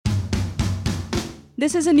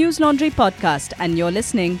This is a News Laundry podcast, and you're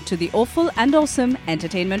listening to the Awful and Awesome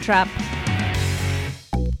Entertainment Wrap.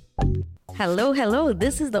 Hello.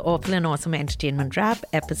 This is the Awful and Awesome Entertainment Wrap,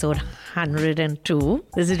 episode 102.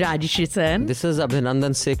 This is Rajyasree Sen. This is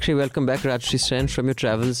Abhinandan Sekhri. Welcome back, Rajyasree Sen, from your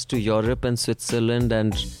travels to Europe and Switzerland.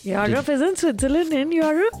 And Europe isn't Switzerland in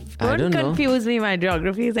Europe? Don't confuse me. My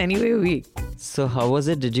geography is anyway weak. So how was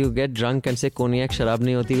it? Did you get drunk and say cognac sharab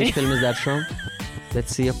nahi hoti? Which film is that from?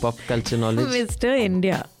 Let's see your pop culture knowledge. Mr.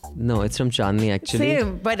 India. No, it's from Chandni actually.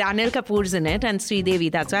 Same, but Anil Kapoor's in it and Sridevi.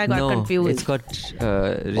 That's why I got confused. It's got Rishi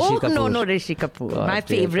Kapoor. No, Rishi Kapoor. God, my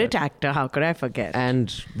favorite actor. How could I forget? And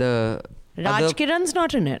the Raj Kiran's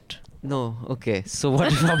not in it. No, okay. So what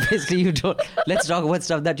if obviously you don't... Let's talk about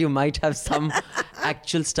stuff that you might have some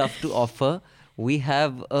actual stuff to offer. We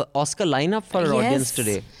have an Oscar lineup for our audience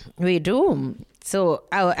today. We do. So,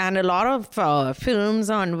 and a lot of films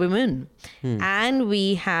on women. And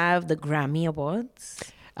we have the Grammy Awards.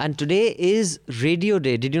 And today is Radio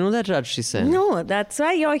Day. Did you know that, Rajyasree Sen? No, that's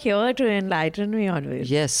why you're here to enlighten me always.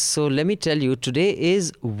 Yes, so let me tell you, today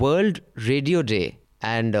is World Radio Day.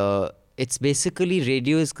 And it's basically,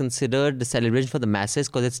 radio is considered the celebration for the masses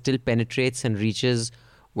because it still penetrates and reaches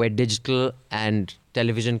where digital and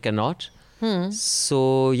television cannot.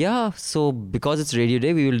 So because it's Radio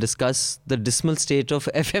Day, we will discuss the dismal state of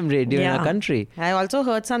FM radio in our country. I also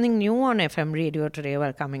heard something new on FM radio today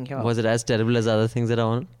while coming here. Was it as terrible as other things that are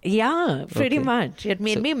on? Yeah, pretty much. It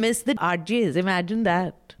made me miss the RJs. Imagine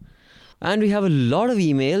that. And we have a lot of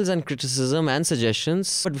emails and criticism and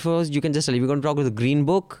suggestions. But before you can just tell you, we're going to talk about the Green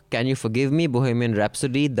Book, Can You Forgive Me, Bohemian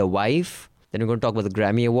Rhapsody, The Wife. Then we're going to talk about the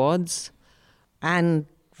Grammy Awards. And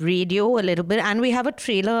radio a little bit. And we have a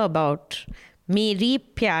trailer about Mere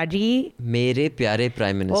Pyare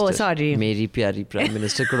Prime Minister. Oh, sorry. Mere Pyari Prime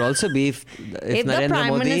Minister could also be if Narendra Prime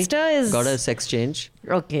Modi Minister is... got a sex change.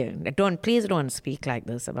 Okay, please don't speak like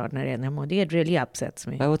this about Narendra Modi. It really upsets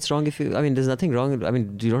me. What's wrong if you... there's nothing wrong.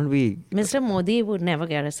 You don't be... Mr. Modi would never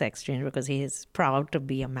get a sex change because he is proud to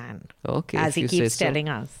be a man. Okay, as he keeps telling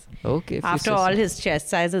us. Okay. After all, his chest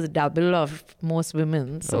size is double of most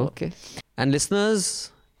women. So. Okay. And listeners...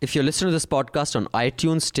 If you're listening to this podcast on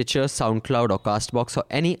iTunes, Stitcher, SoundCloud or CastBox or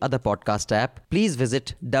any other podcast app, please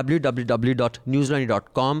visit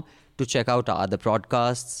www.newslaundry.com to check out our other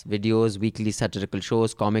podcasts, videos, weekly satirical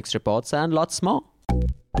shows, comics, reports and lots more.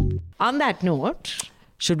 On that note...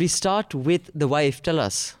 Should we start with The Wife? Tell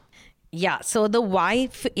us. Yeah, so The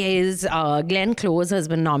Wife is Glenn Close has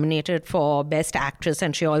been nominated for Best Actress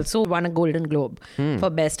and she also won a Golden Globe for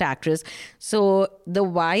Best Actress. So The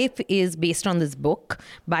Wife is based on this book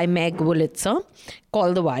by Meg Wolitzer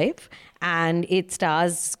called The Wife, and it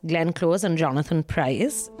stars Glenn Close and Jonathan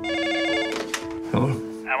Pryce. Hello?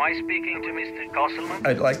 Am I speaking to Mr. Gosselman?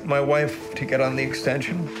 I'd like my wife to get on the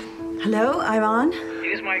extension. Hello, Ivan.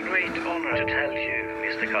 It is my great honor to tell you,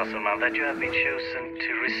 Mr. Gosselman, that you have been chosen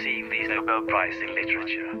to receive the Nobel Prize in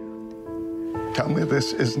Literature. Tell me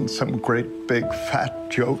this isn't some great big fat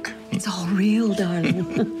joke. It's all real, darling.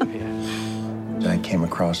 I came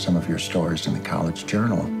across some of your stories in the college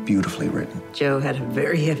journal. Beautifully written. Joe had a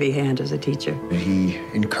very heavy hand as a teacher. Did he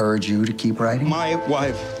encourage you to keep writing? My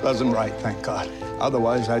wife doesn't write, thank God.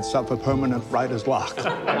 Otherwise, I'd suffer permanent writer's block.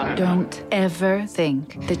 Don't ever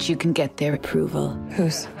think that you can get their approval.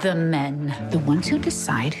 Who's? The men. The ones who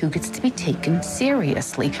decide who gets to be taken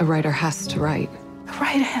seriously. A writer has to write. A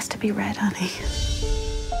writer has to be read, honey.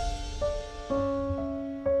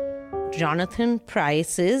 Jonathan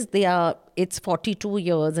Pryce it's 42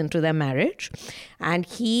 years into their marriage and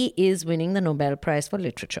he is winning the Nobel Prize for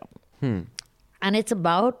Literature. And it's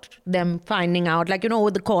about them finding out,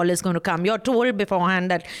 the call is going to come. You're told beforehand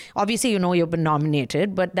that, obviously, you've been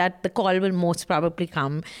nominated, but that the call will most probably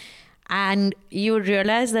come. And you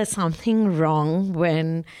realize there's something wrong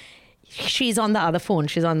when she's on the other phone.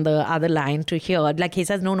 She's on the other line to hear. Like he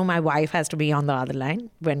says, no, my wife has to be on the other line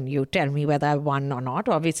when you tell me whether I won or not.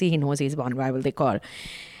 Obviously, he knows he's won. Why will they call?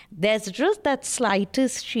 There's just that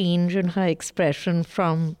slightest change in her expression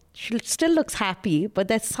from... She still looks happy, but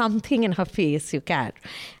there's something in her face you catch.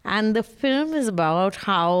 And the film is about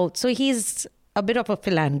how... So he's a bit of a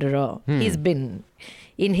philanderer. He's been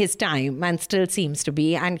in his time and still seems to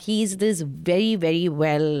be. And he's this very, very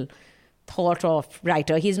well thought of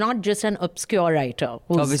writer. He's not just an obscure writer.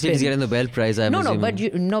 Obviously, he's getting the Nobel Prize, I'm assuming. But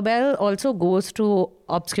Nobel also goes to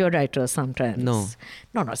obscure writers sometimes. No,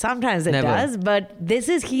 sometimes it Never. does. But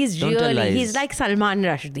he's like Salman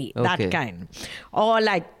Rushdie, that kind. Or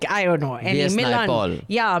like, I don't know, any Milan. Naipaul.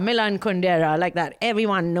 Yeah, Milan Kundera, like that.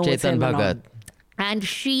 Everyone knows Chetan him. Bhagat. And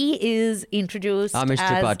she is introduced Amish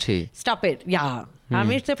as... Tripathi. Stop it. Yeah.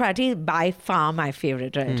 Amish Tripathi is by far my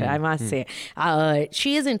favorite writer, I must say.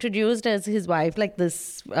 She is introduced as his wife, like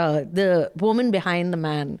this, the woman behind the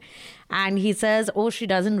man. And he says, oh, she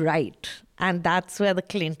doesn't write. And that's where the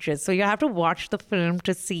clinch is. So you have to watch the film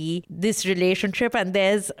to see this relationship. And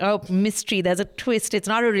there's a mystery, there's a twist. It's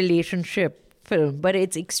not a relationship film, but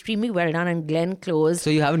it's extremely well done. And Glenn Close. So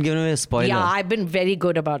you haven't given away a spoiler? Yeah, I've been very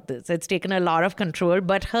good about this. It's taken a lot of control.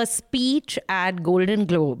 But her speech at Golden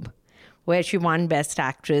Globe, where she won Best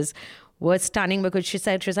Actress, was stunning because she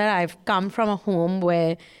said, I've come from a home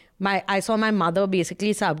where I saw my mother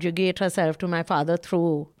basically subjugate herself to my father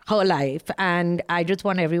through her life. And I just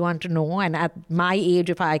want everyone to know. And at my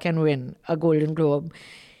age, if I can win a Golden Globe,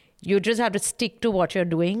 you just have to stick to what you're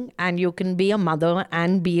doing. And you can be a mother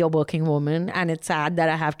and be a working woman. And it's sad that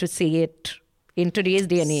I have to say it in today's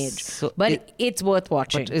day and age. So but it's worth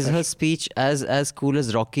watching. But is her speech as cool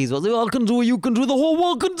as Rocky's? Was it, I can do it, you can do it, the whole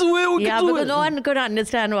world can do it, we yeah, can do because it. no one could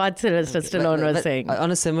understand what Sylvester Stallone was saying. On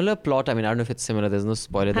a similar plot, I mean, I don't know if it's similar, there's no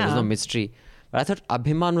spoiler, there's no mystery. But I thought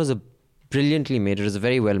Abhiman was brilliantly made. It was a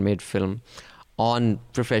very well made film on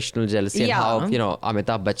professional jealousy and how,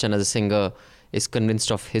 Amitabh Bachchan as a singer is convinced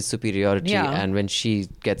of his superiority, and when she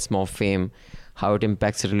gets more fame, how it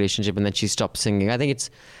impacts the relationship, and then she stops singing. I think it's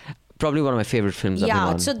probably one of my favorite films.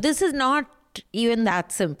 Yeah, so this is not even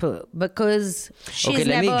that simple because she's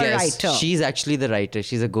never a writer. She's actually the writer.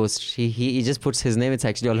 She's a ghost. He just puts his name. It's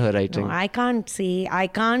actually all her writing. No, I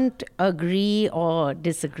can't agree or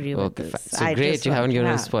disagree with this. So great, you haven't given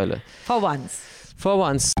a spoiler. For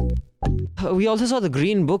once. We also saw The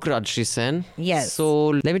Green Book, Rajshri Sen. Yes. So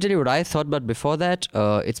let me tell you what I thought, but before that,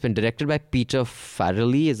 it's been directed by Peter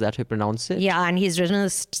Farrelly. Is that how you pronounce it? Yeah, and he's written a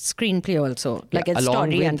screenplay also, like a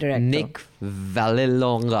story and director. Nick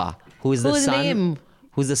Vallelonga, who's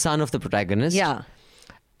the son of the protagonist. Yeah.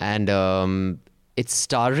 And it's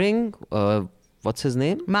starring, what's his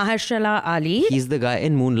name? Mahershala Ali. He's the guy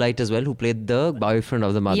in Moonlight as well who played the boyfriend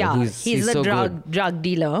of the mother. Yeah, he's the so drug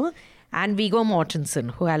dealer. And Viggo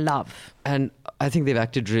Mortensen, who I love. And I think they've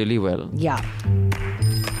acted really well. Yeah.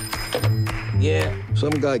 Yeah. Some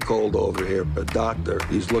guy called over here, a doctor.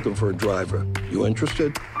 He's looking for a driver. You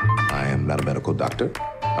interested? I am not a medical doctor.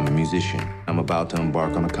 I'm a musician. I'm about to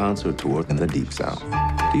embark on a concert tour in the Deep South.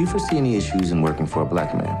 Do you foresee any issues in working for a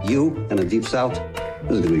black man? You in the Deep South?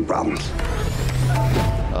 There's going to be problems.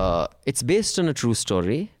 It's based on a true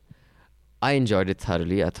story. I enjoyed it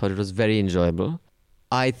thoroughly. I thought it was very enjoyable.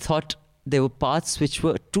 I thought there were parts which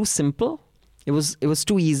were too simple. It was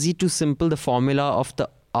too easy, too simple. The formula of the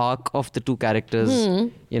arc of the two characters,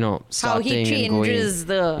 starting how he changes and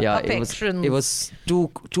going. the affections. It was too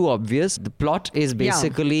obvious. The plot is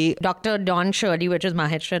basically Dr. Don Shirley, which is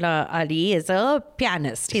Mahershala Ali, is a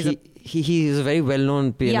pianist. He is a very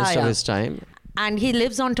well-known pianist of his time. And he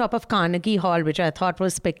lives on top of Carnegie Hall, which I thought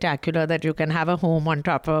was spectacular, that you can have a home on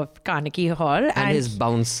top of Carnegie Hall. And his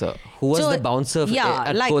bouncer, who was the bouncer at the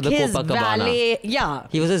Copacabana. Valet,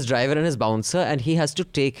 He was his driver and his bouncer, and he has to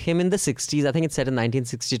take him in the 60s, I think it's set in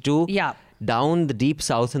 1962, down the Deep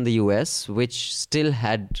South in the US, which still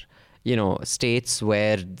had, states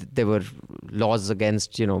where there were laws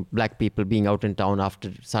against, black people being out in town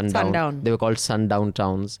after sundown. They were called sundown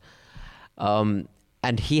towns.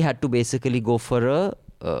 And he had to basically go for a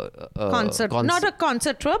concert. Not a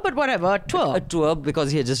concert tour, but whatever, a tour. A tour, because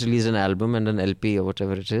he had just released an album and an LP or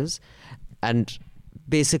whatever it is. And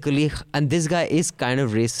basically, and this guy is kind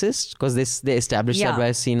of racist, because they established that by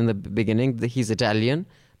a scene in the beginning. He's Italian,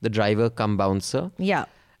 the driver come bouncer. Yeah.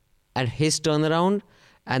 And his turnaround,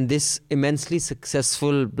 and this immensely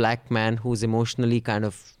successful black man who's emotionally kind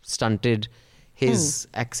of stunted, his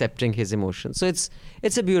accepting his emotions. So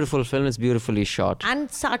it's a beautiful film. It's beautifully shot. And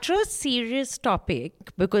such a serious topic,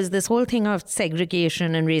 because this whole thing of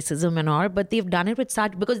segregation and racism and all, but they've done it with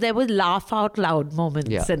such, because there was laugh out loud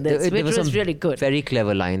moments in this, which was really good. Very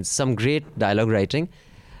clever lines, some great dialogue writing.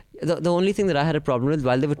 The only thing that I had a problem with,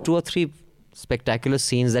 while there were 2 or 3 spectacular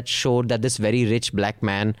scenes that showed that this very rich black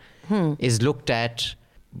man is looked at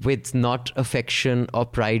with not affection or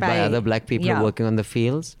pride by other black people working on the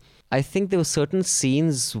fields. I think there were certain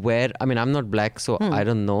scenes where, I mean, I'm not black, so I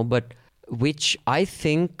don't know, but which I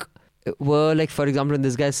think were like, for example, when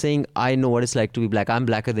this guy's saying, I know what it's like to be black. I'm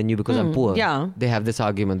blacker than you because I'm poor. Yeah. They have this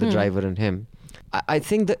argument, the driver and him. I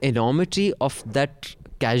think the enormity of that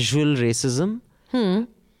casual racism,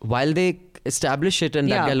 while they establish it and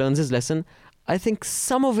that guy learns his lesson, I think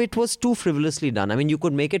some of it was too frivolously done. I mean, you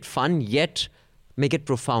could make it fun, yet make it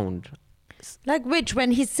profound. Like which? When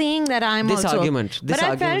he's saying that I'm this also... Argument. But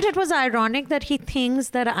I felt it was ironic that he thinks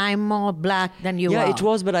that I'm more black than you are. Yeah, it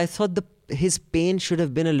was, but I thought his pain should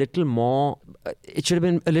have been a little more... It should have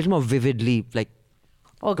been a little more vividly, like,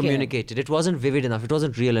 communicated. It wasn't vivid enough. It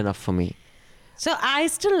wasn't real enough for me. So I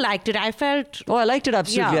still liked it. I felt... Oh, I liked it,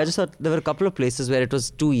 absolutely. Yeah. I just thought there were a couple of places where it was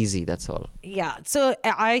too easy, that's all. Yeah. So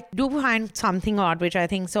I do find something odd, which I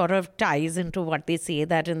think sort of ties into what they say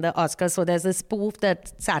that in the Oscars. So there's a spoof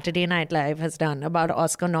that Saturday Night Live has done about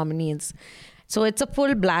Oscar nominees. So it's a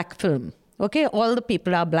full black film. Okay, all the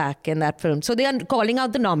people are black in that film. So they are calling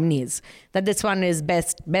out the nominees, that this one is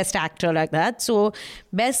best actor, like that. So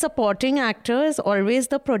best supporting actor is always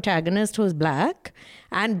the protagonist who's black.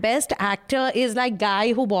 And best actor is like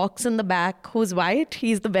guy who walks in the back who's white.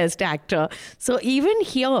 He's the best actor. So even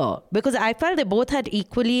here, because I felt they both had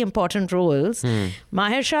equally important roles,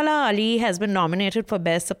 Mahershala Ali has been nominated for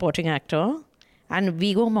best supporting actor. And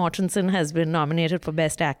Viggo Mortensen has been nominated for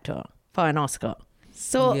best actor for an Oscar.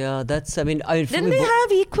 So yeah, that's, I mean... Didn't they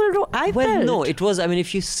have equal role? Well, no, it was, I mean,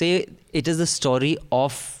 if you say it is the story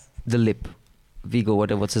of the lip, Viggo,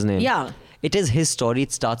 what's his name? Yeah. It is his story.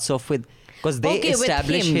 It starts off with, because they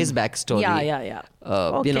establish his backstory. Yeah.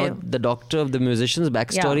 You know, the doctor of the musician's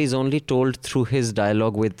backstory is only told through his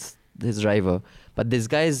dialogue with his driver. But this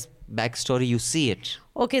guy's backstory, you see it.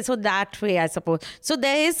 Okay, so that way, I suppose. So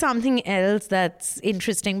there is something else that's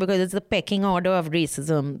interesting because it's the pecking order of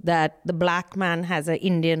racism, that the black man has an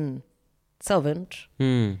Indian servant.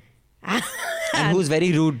 And who's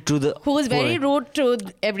very rude to the... Who's very rude to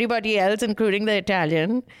everybody else, including the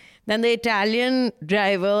Italian. Then the Italian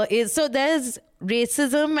driver is... So there's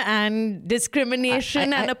racism and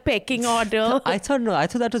discrimination and a pecking order. I thought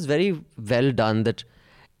that was very well done, that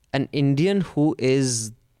an Indian who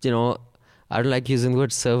is, you know... I don't like using the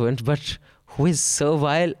word servant, but who is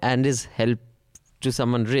servile and is help to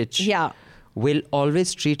someone rich, will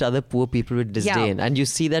always treat other poor people with disdain. And you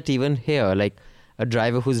see that even here, like a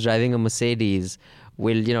driver who's driving a Mercedes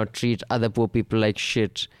will, you know, treat other poor people like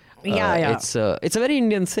shit. It's a very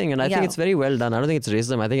Indian thing, and I think it's very well done. I don't think it's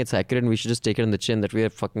racism. I think it's accurate, and we should just take it on the chin that we are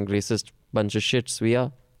fucking racist bunch of shits. We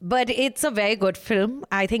are. But it's a very good film.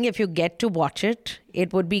 I think if you get to watch it,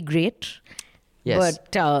 it would be great. Yes.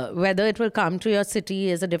 But whether it will come to your city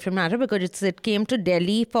is a different matter, because it came to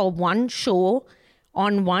Delhi for one show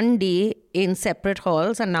on one day in separate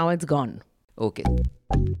halls, and now it's gone. Okay.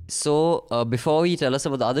 So before we tell us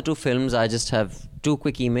about the other two films, I just have two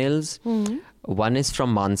quick emails. One is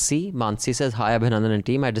from Mansi. Mansi says, "Hi Abhinandan and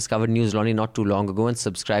team. I discovered News Laundry not too long ago and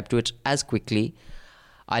subscribed to it as quickly.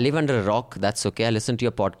 I live under a rock. That's okay. I listen to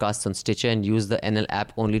your podcasts on Stitcher and use the NL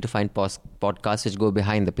app only to find podcasts which go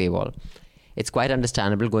behind the paywall. It's quite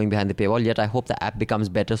understandable going behind the paywall, yet I hope the app becomes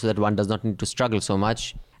better so that one does not need to struggle so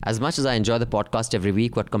much. As much as I enjoy the podcast every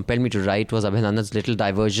week, what compelled me to write was Abhinandan's little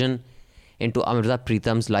diversion into Amrita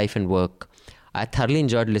Pritam's life and work. I thoroughly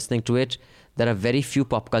enjoyed listening to it. There are very few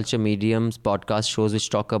pop culture mediums, podcast shows which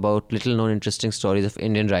talk about little known interesting stories of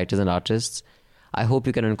Indian writers and artists. I hope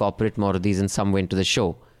you can incorporate more of these in some way into the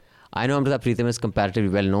show. I know Amrita Pritam is comparatively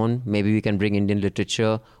well known. Maybe we can bring Indian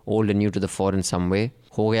literature, old and new, to the fore in some way.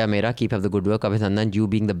 Ho gaya mera, keep up the good work. Abhinandan, you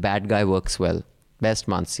being the bad guy works well. Best,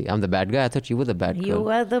 Mansi. I'm the bad guy? I thought you were the bad girl. You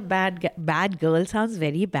are the bad guy. Bad girl sounds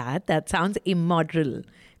very bad. That sounds immoral.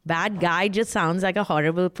 Bad guy just sounds like a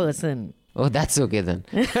horrible person. Oh, that's okay then.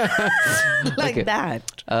 Like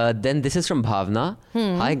that. Then this is from Bhavna.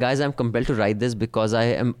 Hi guys, I'm compelled to write this because I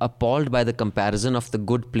am appalled by the comparison of The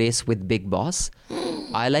Good Place with Big Boss.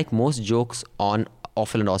 I like most jokes on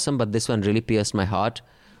Awful and Awesome, but this one really pierced my heart.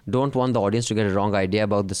 Don't want the audience to get a wrong idea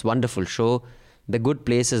about this wonderful show. The Good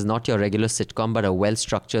Place is not your regular sitcom, but a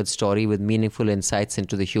well-structured story with meaningful insights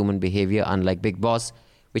into the human behavior, unlike Big Boss,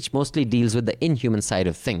 which mostly deals with the inhuman side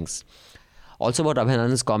of things. Also about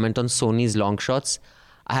Abhinandan's comment on Sony's long shots,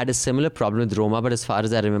 I had a similar problem with Roma, but as far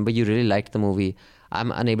as I remember, you really liked the movie.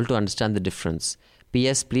 I'm unable to understand the difference.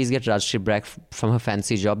 P.S. Please get Rajshri Bragg from her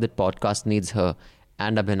fancy job. That podcast needs her.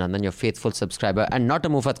 And Abhinandan, your faithful subscriber and not a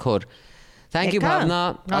Mufat Khor. Thank you,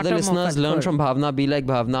 Bhavna. Other listeners, learn from Bhavna. Be like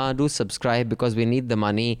Bhavna. Do subscribe because we need the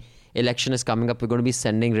money. Election is coming up. We're going to be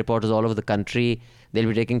sending reporters all over the country. They'll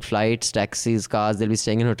be taking flights, taxis, cars. They'll be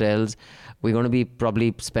staying in hotels. We're going to be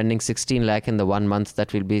probably spending 16 lakh in the 1 month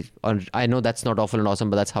that will be on. I know that's not Awful and Awesome,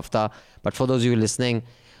 but that's Hafta. But for those of you listening,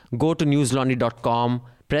 go to newslaundry.com,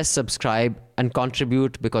 press subscribe and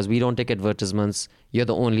contribute because we don't take advertisements. You're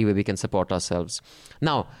the only way we can support ourselves.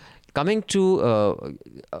 Now, coming to,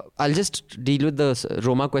 I'll just deal with the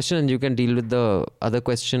Roma question and you can deal with the other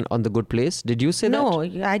question on The Good Place. Did you say that? No,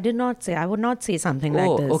 I did not say. I would not say something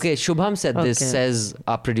like this. Okay. Shubham said this, says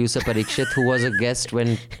our producer Parikshit, who was a guest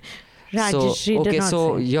when...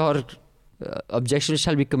 your objection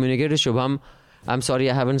shall be communicated, Shubham. I'm sorry,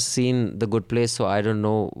 I haven't seen The Good Place, so I don't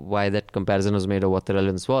know why that comparison was made or what the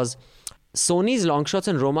relevance was. Sony's long shots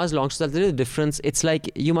and Roma's long shots, there's a difference. It's like,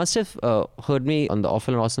 you must have heard me on the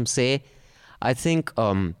Awful and Awesome say, I think,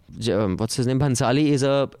 what's his name? Bhansali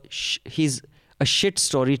he's a shit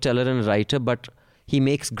storyteller and writer, but he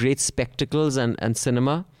makes great spectacles and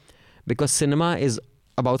cinema, because cinema is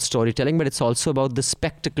about storytelling, but it's also about the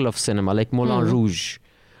spectacle of cinema, like Moulin Rouge,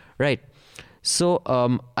 right? So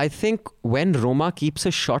I think when Roma keeps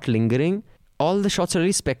a shot lingering, all the shots are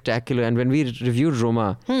really spectacular. And when we reviewed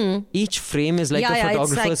Roma, each frame is like a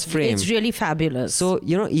photographer's frame. It's really fabulous. So,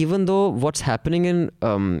 even though what's happening in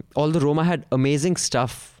all the Roma had amazing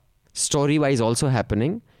stuff, story-wise also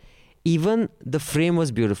happening, even the frame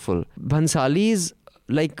was beautiful. Bhansali's,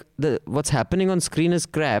 like, what's happening on screen is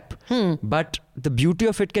crap, but the beauty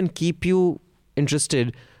of it can keep you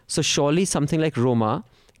interested. So surely something like Roma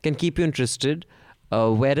can keep you interested,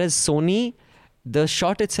 whereas Sony, the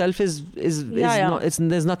shot itself is not,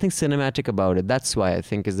 there's nothing cinematic about it. That's why I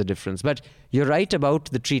think is the difference. But you're right about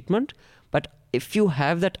the treatment. But if you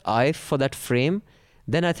have that eye for that frame,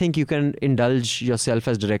 then I think you can indulge yourself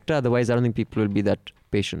as director. Otherwise, I don't think people will be that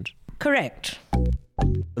patient. Correct.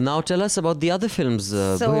 Now tell us about the other films,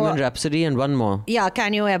 Bohemian Rhapsody and one more. Yeah,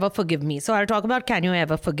 Can You Ever Forgive Me? So I'll talk about Can You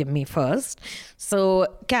Ever Forgive Me first. So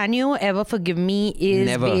Can You Ever Forgive Me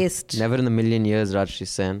is based... Never in a million years, Rajyasree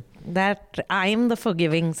Sen. That I'm the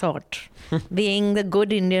forgiving sort. Being the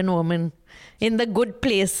good Indian woman in the good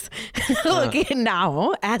place. Okay,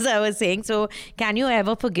 now, as I was saying, so Can You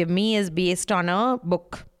Ever Forgive Me is based on a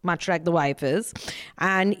book, much like The Wife is.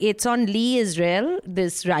 And it's on Lee Israel,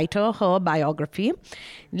 this writer, her biography.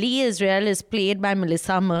 Lee Israel is played by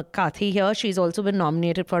Melissa McCarthy here. She's also been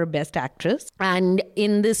nominated for a Best Actress. And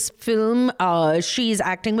in this film, she's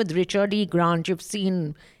acting with Richard E. Grant. You've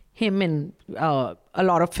seen him in a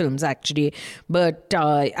lot of films, actually. But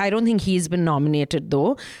I don't think he's been nominated,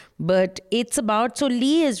 though. But it's about... So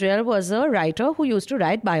Lee Israel was a writer who used to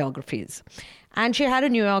write biographies. And she had a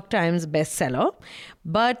New York Times bestseller.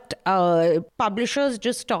 But publishers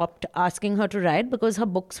just stopped asking her to write because her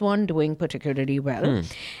books weren't doing particularly well.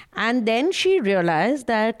 And then she realized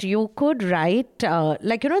that you could write, there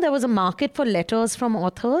was a market for letters from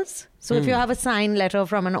authors. So if you have a signed letter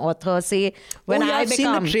from an author, say, when I've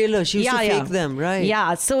seen the trailer. She used to fake them, right?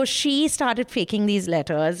 Yeah, so she started faking these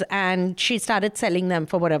letters and she started selling them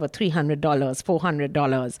for whatever, $300,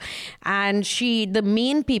 $400. And the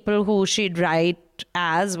main people who she'd write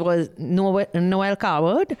as was Noel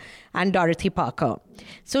Coward and Dorothy Parker.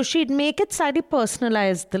 So she'd make it slightly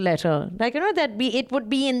personalized, the letter. It would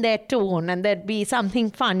be in their tone and there'd be something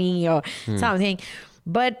funny or something.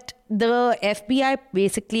 But the FBI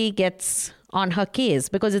basically gets on her case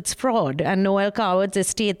because it's fraud and Noel Coward's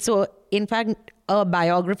estate. So, in fact, a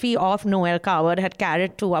biography of Noel Coward had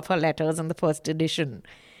carried 2 of her letters in the first edition.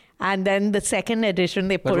 And then the second edition,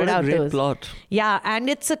 they pulled out those. But what a great plot. Yeah, and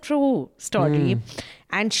it's a true story.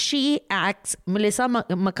 And she acts... Melissa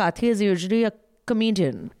McCarthy is usually a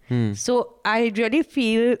comedian. So I really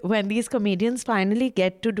feel when these comedians finally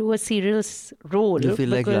get to do a serious role... You feel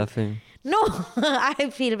like laughing. No,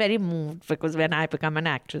 I feel very moved because when I become an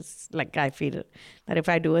actress, I feel that if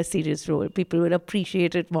I do a serious role, people will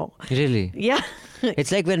appreciate it more. Really? Yeah.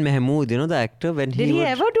 It's like when Mahmood, the actor, when Did he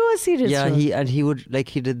ever do a serious role? Yeah,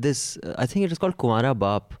 he did this, I think it was called Kumara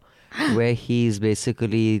Baap, where he's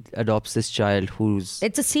basically adopts this child who's...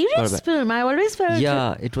 It's a serious film. I always felt...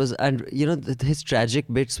 Yeah, it was, and his tragic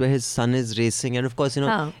bits where his son is racing, and of course,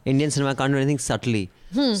 Indian cinema can't do anything subtly.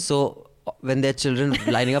 So... when their children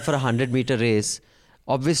lining up for a 100-meter race,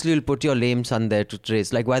 obviously you'll put your lame son there to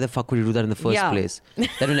race. Like, why the fuck would you do that in the first place?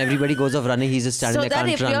 Then when everybody goes off running, he's just standing there, can't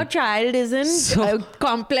run. So that if your child isn't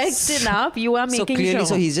complex enough, you are making sure.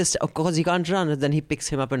 So he's just, of course he can't run. Then he picks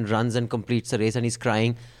him up and runs and completes the race and he's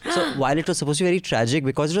crying. So while it was supposed to be very tragic,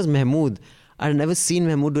 because it was Mahmood, I had never seen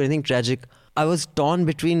Mahmood do anything tragic. I was torn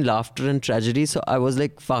between laughter and tragedy, so I was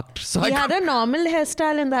fucked. So he had a normal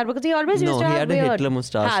hairstyle in that because he always used to have weird. No, he had a Hitler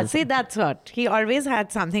moustache. See, that's what. He always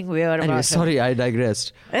had something weird about him. Sorry, I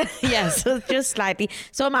digressed. Yes, just slightly.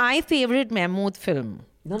 So my favourite Mahmood film.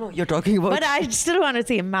 No, you're talking about... But I still want to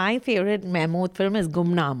say my favourite Mahmood film is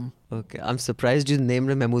Gumnaam. Okay, I'm surprised you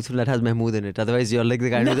named a Mahmood film that has Mahmood in it. Otherwise, you're like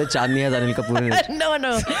the guy who said Chandni has Anil Kapoor in it.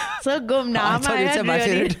 No. So Gumnaam, I thought you said my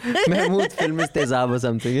favorite Mahmood film is Tezab or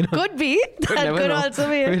something. Could be. That could also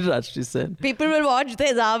be. Rajyasree Sen. People will watch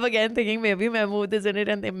Tezab again thinking maybe Mahmood is in it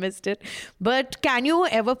and they missed it. But Can You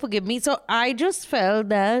Ever Forgive Me? So I just felt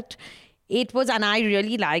that it was, and I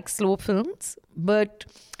really like slow films, but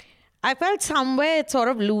I felt somewhere it sort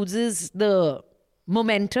of loses the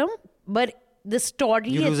momentum, but the story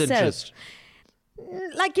you lose itself. Interest.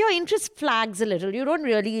 like your interest flags a little. You don't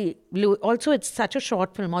really. Also, it's such a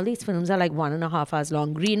short film. All these films are like 1.5 hours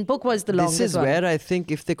long. Green Book was the longest. This is where I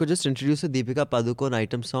think if they could just introduce a Deepika Padukone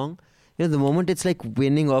item song. You know, the moment it's like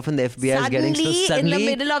winning off and the FBI is getting so suddenly... in the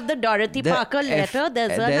middle of the Dorothy Parker letter,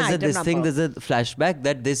 there's an item number. There's a flashback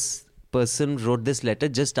that this person wrote this letter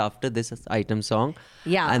just after this item song.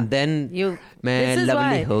 Yeah. And then... This is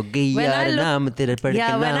why. When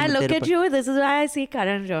I look at you, this is why I see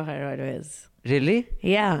Karan Johar always. Really?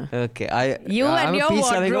 Yeah. Okay. And your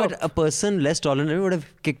wardrobe. A person less taller than me would have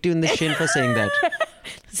kicked you in the shin for saying that.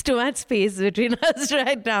 It's too much space between us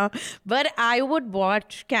right now. But I would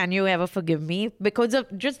watch Can You Ever Forgive Me? Because of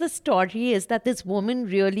just the story is that this woman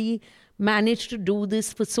really managed to do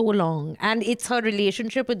this for so long. And it's her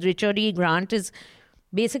relationship with Richard E. Grant is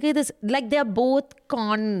basically this, like they're both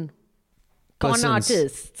con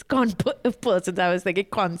artists, persons. I was thinking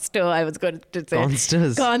conster. I was going to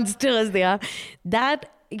say consters. They are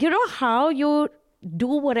that. You know how you do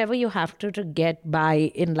whatever you have to get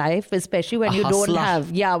by in life, especially when you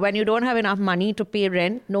don't have enough money to pay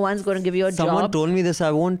rent. No one's going to give you a job. Someone told me this.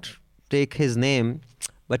 I won't take his name,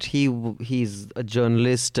 but he's a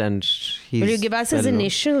journalist and he's. Will you give us his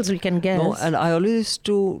initials? We can guess. No, and I always used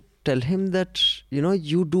to tell him that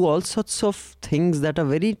you do all sorts of things that are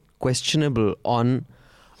very questionable on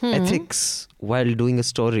ethics while doing a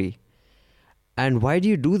story. And why do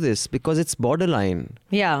you do this? Because it's borderline.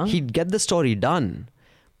 Yeah. He'd get the story done,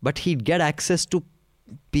 but he'd get access to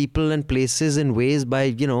people and places in ways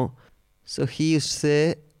by, So he used to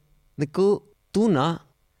say, Niku, tu na,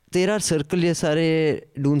 तेरा circle ये सारे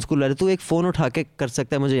Doon school वाले, तू एक phone उठा के कर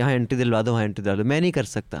सकता है, मुझे यहाँ एंट्री दिलवा दो, वहाँ एंट्री दिलवा दो. मैं नहीं कर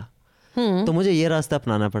सकता. तो मुझे ये रास्ता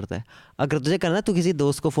अपनाना पड़ता है. अगर तुझे करना है, तू किसी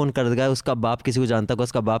दोस्त को फ़ोन कर देगा, उसका बाप किसी को जानता होगा,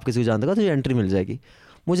 उसका बाप किसी को जानता होगा, तुझे एंट्री मिल जाएगी.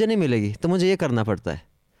 मुझे नहीं मिलेगी, तो मुझे ये करना पड़ता है.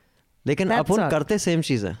 लेकिन अपन करते सेम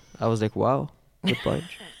चीज़ है. I was like, wow, good point.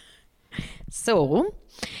 So,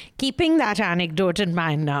 keeping that anecdote in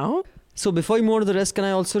mind now. So before we move on to the rest, can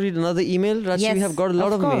I also read another email? Rachi, yes, we have got a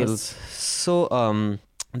lot of mails. So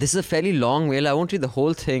this is a fairly long mail. I won't read the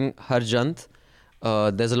whole thing, Harjant.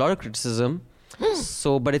 There's a lot of criticism.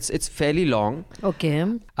 But it's fairly long. Okay.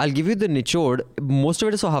 I'll give you the nichod. Most of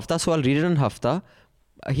it is for Hafta, so I'll read it in Hafta.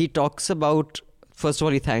 He talks about, first of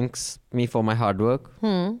all, he thanks me for my hard work.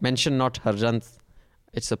 Mention not Harjant.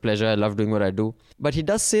 It's a pleasure. I love doing what I do. But he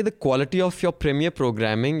does say the quality of your premiere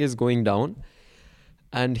programming is going down.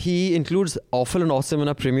 And he includes awful and awesome in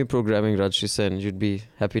our premiere programming, Rajshri Sen. You'd be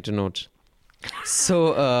happy to note.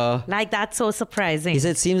 So, like that's so surprising. He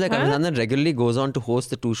said, it seems like Abhinandan regularly goes on to host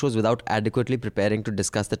the two shows without adequately preparing to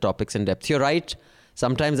discuss the topics in depth. You're right.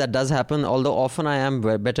 Sometimes that does happen, although often I am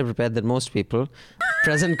better prepared than most people,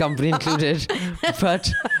 present company included.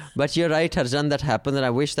 But you're right, Harjan, that happens, and I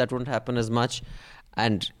wish that wouldn't happen as much.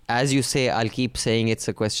 And as you say, I'll keep saying it's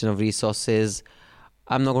a question of resources.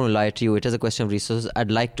 I'm not going to lie to you. It is a question of resources.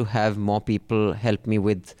 I'd like to have more people help me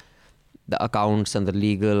with the accounts and the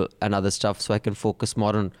legal and other stuff so I can focus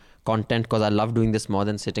more on content, because I love doing this more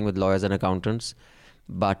than sitting with lawyers and accountants.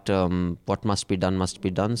 But what must be done,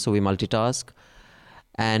 so we multitask.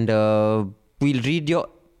 And we'll read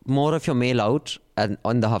more of your mail out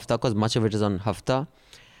on the Hafta, because much of it is on Hafta.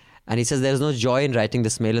 And he says, there's no joy in writing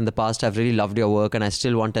this mail. In the past, I've really loved your work and I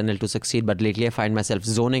still want NL to succeed. But lately, I find myself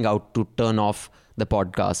zoning out to turn off the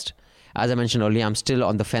podcast. As I mentioned earlier, I'm still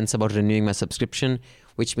on the fence about renewing my subscription,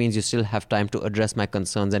 which means you still have time to address my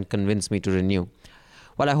concerns and convince me to renew.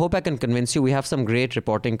 Well, I hope I can convince you. We have some great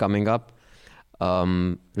reporting coming up.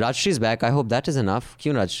 Rajshri's back. I hope that is enough.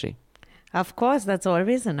 Kyun, Rajshri? Of course, that's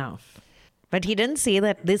always enough. But he didn't say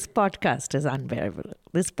that this podcast is unbearable.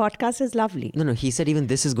 This podcast is lovely. No, he said even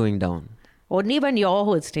this is going down. Only when you're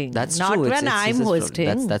hosting. That's not true. When I'm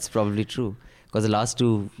hosting. That's probably true. Because the last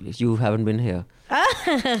two, you haven't been here.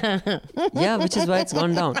 Yeah, which is why it's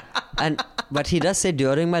gone down. But he does say,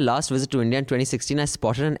 during my last visit to India in 2016, I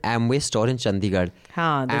spotted an Amway store in Chandigarh.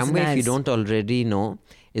 Amway, nice. If you don't already know,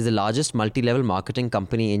 is the largest multi-level marketing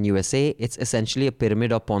company in USA. It's essentially a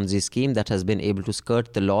pyramid or Ponzi scheme that has been able to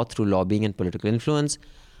skirt the law through lobbying and political influence.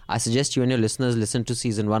 I suggest you and your listeners listen to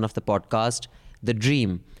season 1 of the podcast, The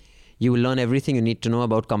Dream. You will learn everything you need to know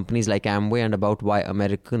about companies like Amway and about why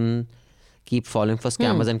Americans keep falling for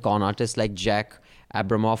scammers and con artists like Jack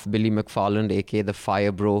Abramoff, Billy McFarland, aka the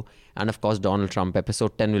Fire Bro, and of course Donald Trump.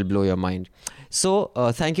 Episode 10 will blow your mind. So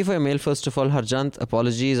thank you for your mail, first of all, Harjant.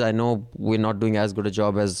 Apologies, I know we're not doing as good a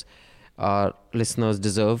job as our listeners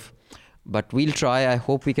deserve, but we'll try. I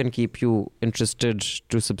hope we can keep you interested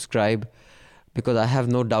to subscribe, because I have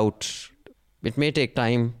no doubt it may take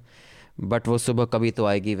time, but wo subah kabhi to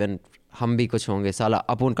aayegi when hum bhi kuch honge. Sala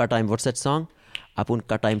apun ka time. What's that song? Up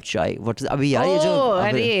unka time chai. What is? Abhi yaar ye jo.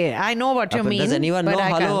 Arey, I know what you mean. Does anyone know?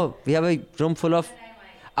 Hello, we have a room full of.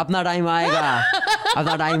 Apna time aayega.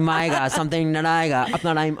 Apna time aayega. Something not aayega.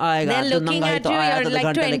 Apna time aayega. They're looking at you. You're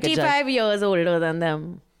like 25 years older than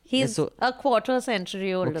them. He's a quarter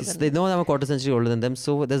century older than them. They know I'm a quarter century older than them,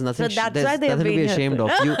 so there's nothing. So that's why they're nothing to be ashamed of.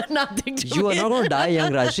 Nothing to You are not going to die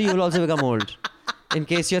young, Rajyasree. You will also become old. In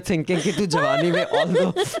case you're thinking कि तू जवानी में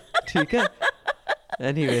although ठीक है.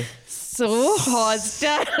 Anyway. So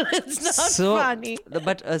hostile. It's not funny.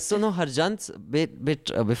 But so no, Harjant,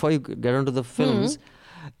 before you get onto the films,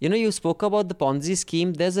 you know, you spoke about the Ponzi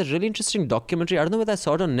scheme. There's a really interesting documentary. I don't know whether I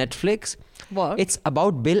saw it on Netflix. What? It's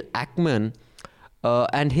about Bill Ackman.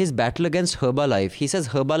 And his battle against Herbalife. He says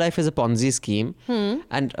Herbalife is a Ponzi scheme.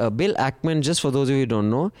 And Bill Ackman, just for those of you who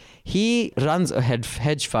don't know, he runs a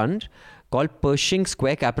hedge fund called Pershing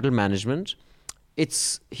Square Capital Management.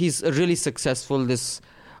 He's a really successful, this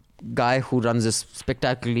guy who runs this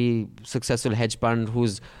spectacularly successful hedge fund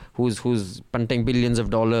who's punting billions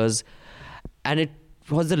of dollars. And it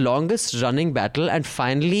was the longest running battle. And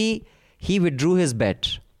finally, he withdrew his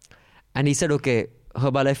bet. And he said, okay,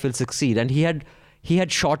 Herbalife will succeed. And he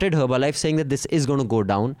had shorted Herbalife, saying that this is going to go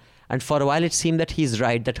down. And for a while, it seemed that he's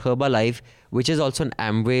right, that Herbalife, which is also an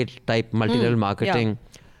Amway type multi-level marketing.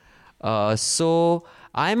 Yeah. So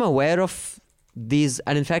I'm aware of these.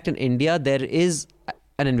 And in fact, in India, there is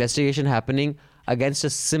an investigation happening against a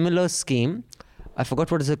similar scheme. I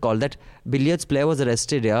forgot what is it called. That billiards player was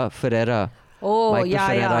arrested, Ferreira. Oh, Michael yeah,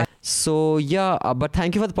 Ferreira. yeah. So, but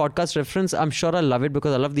thank you for the podcast reference. I'm sure I love it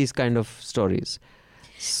because I love these kind of stories.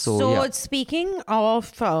 So speaking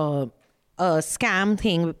of a scam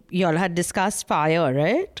thing, you all had discussed Fire,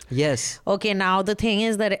 right? Yes. Okay, now the thing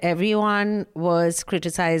is that everyone was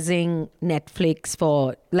criticizing Netflix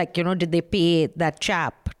for, like, you know, did they pay that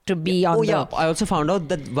chap to be on I also found out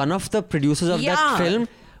that one of the producers of that film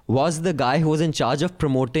was the guy who was in charge of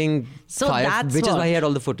promoting Fire, which is why he had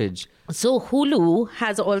all the footage. So Hulu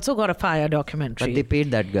has also got a Fire documentary. But they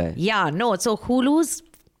paid that guy. Yeah, no. So Hulu's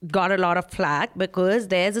got a lot of flack because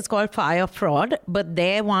theirs is called Fire Fraud, but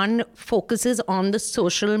their one focuses on the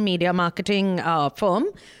social media marketing firm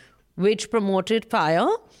which promoted Fire,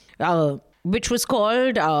 which was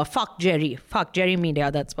called Fuck Jerry Media,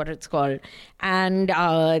 that's what it's called. And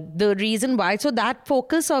the reason why, so that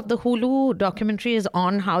focus of the Hulu documentary is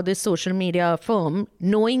on how this social media firm,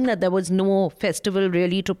 knowing that there was no festival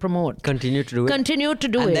really to promote, continued to do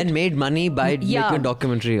it. And then made money by making a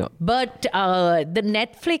documentary. But the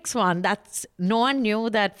Netflix one, no one knew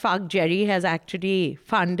that Fuck Jerry has actually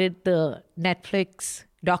funded the Netflix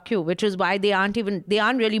docu, which is why they aren't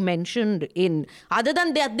really mentioned in, other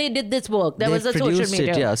than that they did this work. There was a social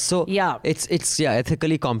media. It's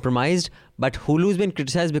ethically compromised, but Hulu's been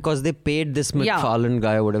criticized because they paid this McFarlane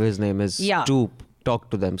guy, whatever his name is, to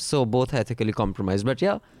talk to them. So both ethically compromised. But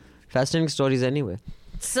fascinating stories anyway.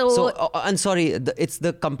 And sorry, it's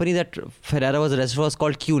the company that Ferreira was arrested for was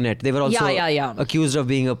called QNet. They were also accused of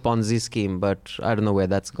being a Ponzi scheme, but I don't know where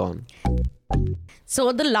that's gone.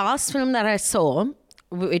 So the last film that I saw,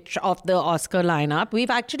 which of the Oscar lineup, we've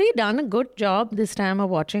actually done a good job this time of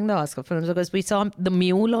watching the Oscar films because we saw The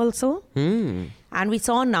Mule also. And we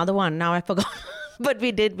saw another one. Now I forgot. But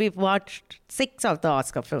we've watched 6 of the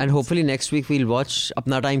Oscar films. And hopefully next week we'll watch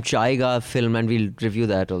Apna Time Chaiga film and we'll review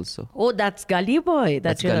that also. Oh, that's Gully Boy.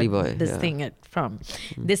 That's Gully Boy. This thing it from.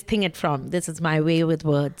 This is my way with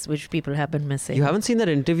words, which people have been missing. You haven't seen that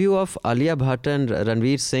interview of Alia Bhatt and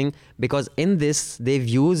Ranveer Singh? Because in this, they've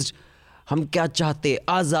used Hum Kya Chahte,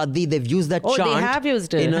 Azadi. They've used that chant they have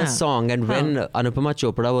used it, in a song. And when Anupama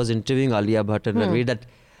Chopra was interviewing Alia Bhatt and Ranveer, that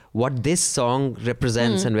what this song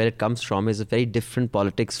represents and where it comes from is a very different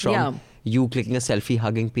politics from you clicking a selfie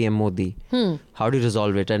hugging PM Modi. How do you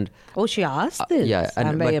resolve it? And she asked this.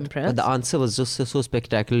 I'm very impressed. But the answer was just so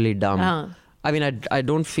spectacularly dumb. I mean, I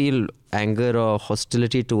don't feel anger or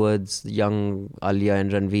hostility towards young Alia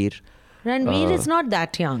and Ranveer. Ranveer is not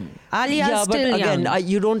that young. Alia is still young. Yeah, but again,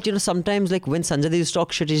 you don't, sometimes like when Sanjay Dev used to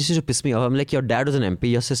talk shit, it used to piss me off. I'm like, your dad was an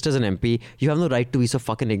MP, your sister's an MP. You have no right to be so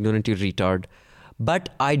fucking ignorant, you retard. But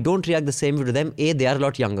I don't react the same way to them. A, they are a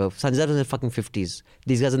lot younger. Sanjay Dev was in their fucking 50s.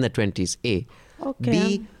 These guys in their 20s. A.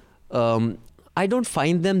 Okay. B, I don't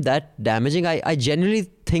find them that damaging. I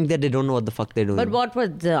genuinely think that they don't know what the fuck they're doing. But what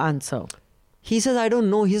was the answer? He says, I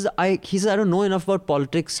don't know. He says, I don't know enough about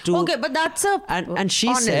politics to... Okay, but that's And she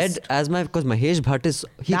honest. said, because Mahesh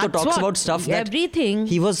Bhatt talks about stuff that... Everything.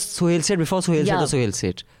 He was Sohail Seth before Sohail Seth was Sohail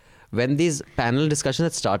Seth. when these panel discussions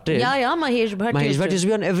had started, Mahesh Bhatt. Mahesh Bhatt used to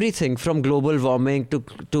be on everything from global warming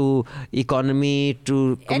to economy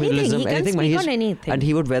to communalism. Anything. He can speak on anything. And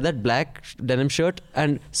he would wear that black denim shirt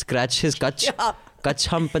and scratch his kach. Kach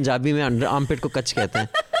hum Punjabi mein under armpit ko kach kehte hain.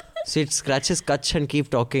 So he'd scratch his kach and keep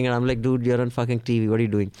talking, and I'm like, dude, you're on fucking TV. What are you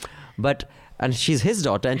doing? And she's his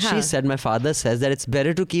daughter, and she said, my father says that it's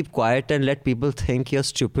better to keep quiet and let people think you're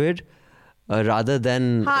stupid rather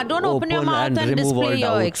than don't open your mouth and display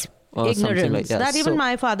your ignorance. Like that even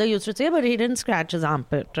my father used to say, but he didn't scratch his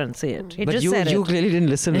armpit and say it. He just said it. You clearly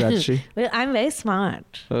didn't listen, Rajshri. Well, I'm very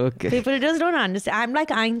smart. Okay. People just don't understand. I'm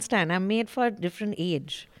like Einstein. I'm made for a different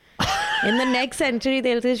age. In the next century,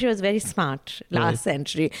 they'll say she was very smart. Last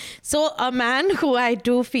century. So a man who I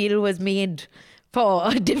do feel was made for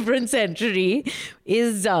a different century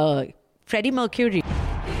is Freddie Mercury.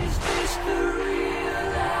 Is this the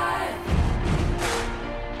real life?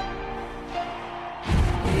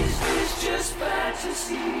 Is this just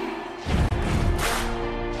fantasy?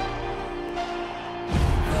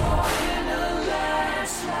 Caught in a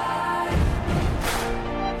landslide.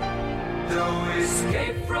 No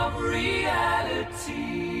escape from reality.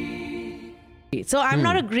 So I'm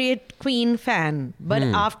not a great Queen fan, but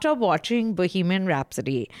after watching Bohemian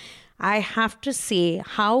Rhapsody, I have to say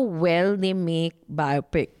how well they make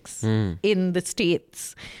biopics in the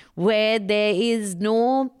States, where there is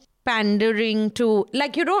no pandering to,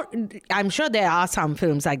 like, I'm sure there are some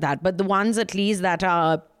films like that, but the ones at least that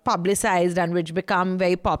are publicized and which become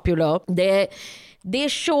very popular, they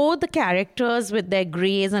show the characters with their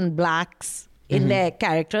greys and blacks in their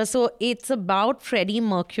characters. So it's about Freddie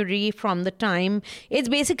Mercury from the time, it's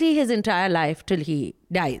basically his entire life till he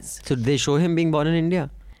dies. So they show him being born in India?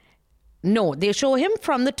 No, they show him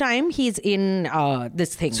from the time he's in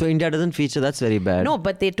this thing. So India doesn't feature, that's very bad. No,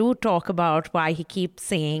 but they do talk about why he keeps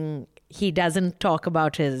saying he doesn't talk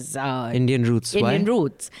about his Indian roots. Indian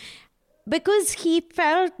roots. Because he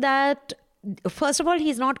felt that, first of all,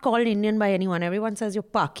 he's not called Indian by anyone. Everyone says, you're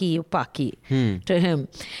Paki to him.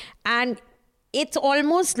 And it's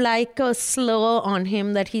almost like a slur on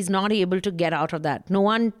him that he's not able to get out of that. No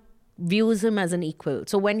one views him as an equal.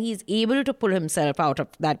 So when he's able to pull himself out of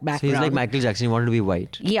that background. So he's like Michael Jackson, he wanted to be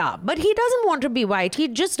white. Yeah, but he doesn't want to be white. He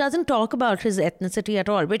just doesn't talk about his ethnicity at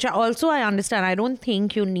all, which also I understand. I don't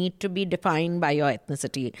think you need to be defined by your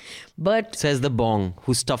ethnicity. But says the bong,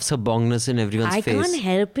 who stuffs her bongness in everyone's face. I can't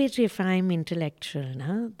help it if I'm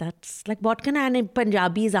intellectual. That's like, what can I,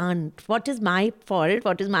 Punjabis aren't. What is my fault?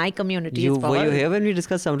 What is my community's fault? Were you here when we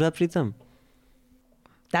discussed Samra Pritam?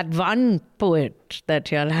 That one poet that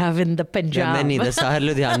you'll have in the Punjab. There are many. There's Sahar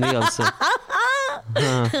Ludhianvi also.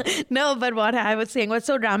 No, but what I was saying was,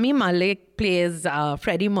 so Rami Malek plays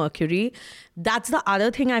Freddie Mercury. That's the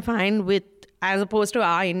other thing I find with, as opposed to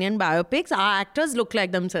our Indian biopics, our actors look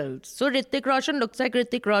like themselves. So Hrithik Roshan looks like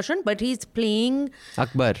Hrithik Roshan, but he's playing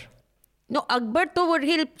Akbar. No, Akbar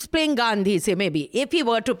he's playing Gandhi, say maybe. If he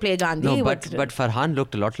were to play Gandhi. No, but Farhan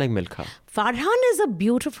looked a lot like Milkha. Farhan is a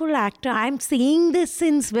beautiful actor. I'm saying this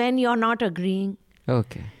since when you're not agreeing.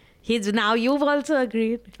 Okay. Now you've also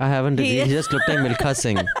agreed. I haven't agreed. He just looked like Milkha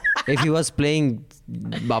Singh. If he was playing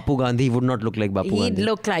Bapu Gandhi, he would not look like Bapu Gandhi. He'd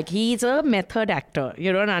look like he's a method actor.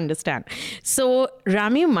 You don't understand. So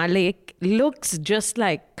Rami Malek looks just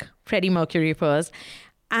like Freddie Mercury first.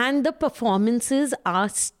 And the performances are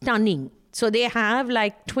stunning. So they have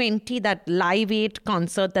like 20, that Live 8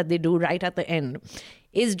 concert that they do right at the end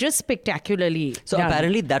is just spectacularly So done.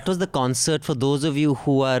 apparently that was the concert for those of you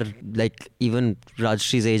who are like even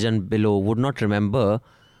Rajshri's age and below would not remember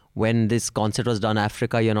when this concert was done,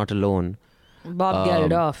 Africa, You're Not Alone. Bob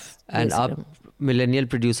Geldof. And our millennial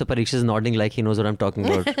producer Pariksha is nodding like he knows what I'm talking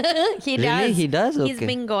about. He really? does. He does? Okay. He's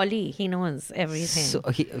Bengali. He knows everything. So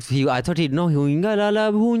he I thought he'd know Huinga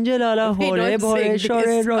lala bhunje lala hore bhore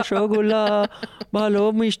shore roshogulla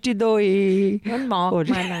bhalo mishti doi. Don't mock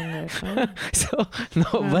my language. Huh?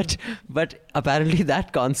 But apparently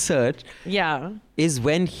that concert is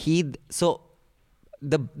when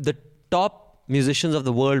the top musicians of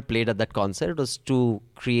the world played at that concert. It was to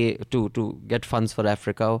get funds for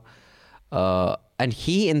Africa. And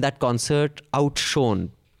he in that concert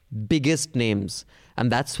outshone biggest names. And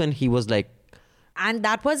that's when he was like... And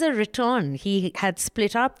that was a return. He had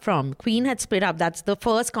split up from. Queen had split up. That's the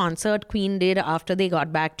first concert Queen did after they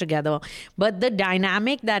got back together. But the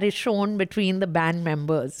dynamic that is shown between the band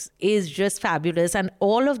members is just fabulous. And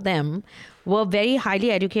all of them were very highly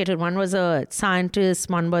educated. One was a scientist.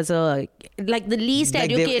 One was the least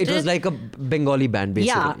educated. It was like a Bengali band,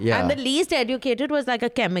 basically. Yeah. And the least educated was like a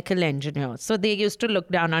chemical engineer. So they used to look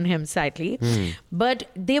down on him slightly. But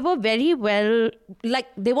they were very well,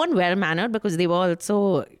 they weren't well-mannered because they were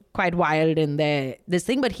also quite wild in this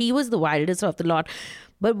thing, but he was the wildest of the lot.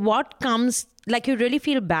 But what comes, like, you really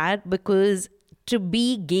feel bad because to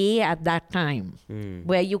be gay at that time,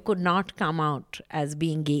 where you could not come out as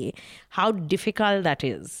being gay, how difficult that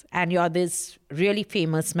is. And you're this really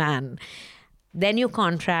famous man. Then you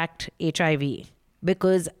contract HIV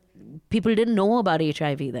because people didn't know about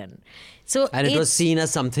HIV then. So and it was seen as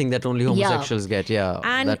something that only homosexuals get. Yeah,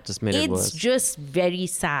 and that just made it worse. It's just very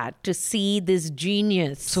sad to see this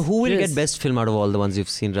genius. So who will get best film out of all the ones you've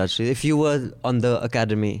seen, Rajshri? If you were on the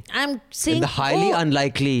Academy, I'm saying in the highly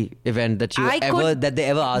unlikely event that they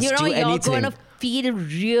ever asked you anything. You're going to feel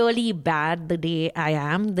really bad the day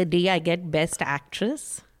I get Best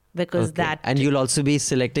Actress. Because and you'll also be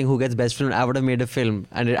selecting who gets best film. I would have made a film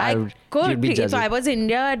and you'd be judging. If I was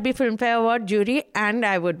India, I'd be Filmfare Award jury and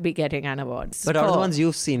I would be getting an award. But out of the ones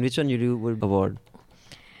you've seen, which one would award?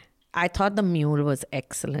 I thought The Mule was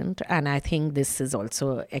excellent, and I think this is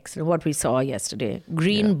also excellent. What we saw yesterday,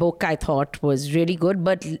 Green Book, I thought was really good.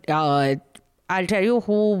 But I'll tell you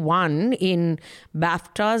who won in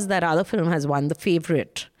BAFTAs. That other film has won, The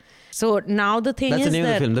Favourite. So now the thing That's is the name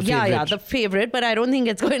that of the film, The Favourite. The Favourite, but I don't think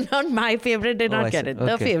it's going on. My Favourite did not get it.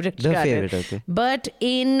 Okay. The Favourite The got Favourite, it. okay. But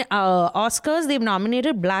in Oscars, they've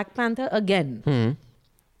nominated Black Panther again.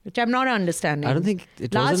 Which I'm not understanding. I don't think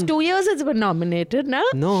it Last 2 years it's been nominated, no?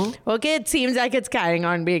 No. Okay, it seems like it's carrying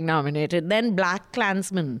on being nominated. Then Black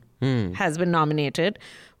Klansman has been nominated,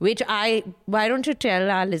 which why don't you tell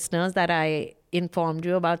our listeners that I informed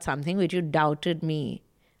you about something which you doubted me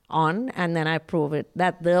on, and then I prove it,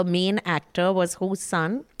 that the main actor was whose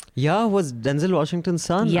son? Yeah, was Denzel Washington's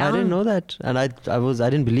son. Yeah. I didn't know that, and I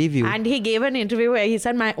didn't believe you. And he gave an interview where he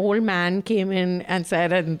said, my old man came in and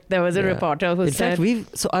said, and there was a reporter who said... In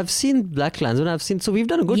fact, I've seen Black Klansman, so we've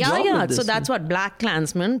done a good job with this. So that's what Black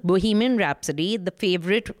Klansman, Bohemian Rhapsody, The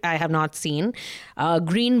Favourite, I have not seen,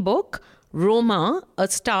 Green Book, Roma, A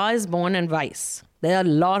Star is Born, and Vice. There are a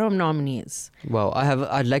lot of nominees. Wow,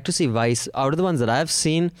 I'd like to see Vice. Out of the ones that I've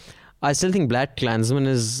seen, I still think Black Klansman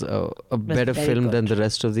is a better film than the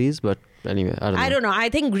rest of these. But anyway, I don't know. I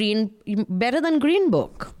think better than Green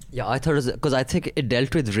Book. Yeah, I thought because I think it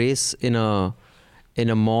dealt with race in a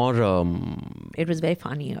more. It was very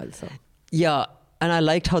funny also. Yeah, and I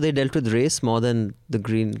liked how they dealt with race more than the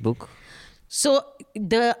Green Book. So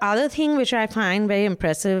the other thing which I find very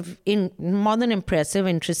impressive, interesting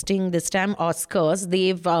this time, Oscars,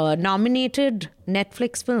 they've nominated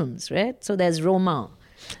Netflix films, right? So there's Roma.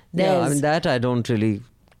 That I don't really...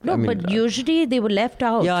 No, but usually they were left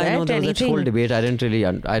out. Yeah, right? I know there was that whole debate. I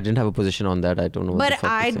didn't have a position on that. I don't know. But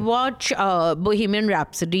I'd watch Bohemian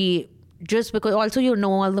Rhapsody just because also you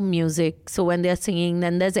know all the music. So when they're singing,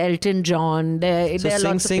 then there's Elton John. There are lots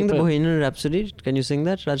of sing the people. Bohemian Rhapsody. Can you sing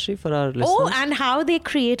that, Rajshri, for our listeners? Oh, and how they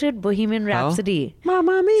created Bohemian Rhapsody.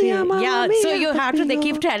 Mamma mia, mamma mia. So you have to, they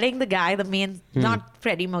keep telling the guy, not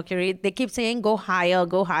Freddie Mercury, they keep saying, go higher.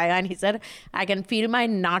 And he said, I can feel my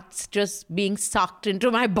nuts just being sucked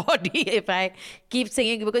into my body if I keep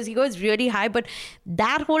singing, because he goes really high. But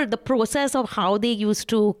the process of how they used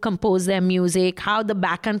to compose their music, how the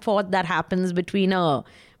back and forth that happens between a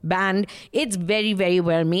band, it's very, very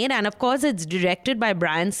well made. And of course, it's directed by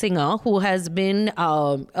Bryan Singer, who has been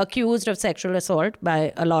accused of sexual assault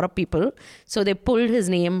by a lot of people. So they pulled his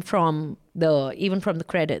name even from the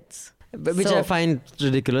credits. Which I find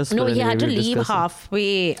ridiculous. No, he had to leave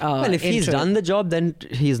halfway. Well, if he's done the job, then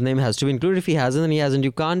his name has to be included. If he hasn't, then he hasn't.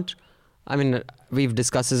 You can't. I mean, we've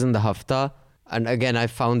discussed this in the Hafta. And again, I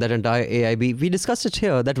found that entire AIB. We discussed it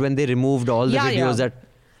here, that when they removed all the videos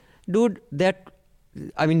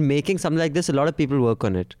making something like this, a lot of people work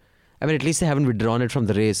on it. I mean, at least they haven't withdrawn it from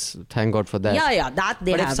the race. Thank God for that. That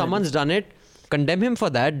they haven't. But if someone's done it, condemn him for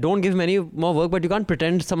that. Don't give him any more work, but you can't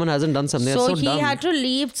pretend someone hasn't done something. So That's so he dumb. had to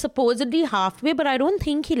leave supposedly halfway, but I don't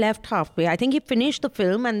think he left halfway. I think he finished the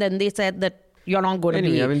film and then they said that you're not going to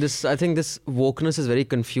be... I mean, I think this wokeness is very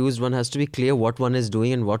confused. One has to be clear what one is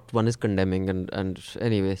doing and what one is condemning. And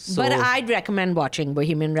anyway, so... But I'd recommend watching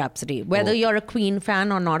Bohemian Rhapsody. Whether you're a Queen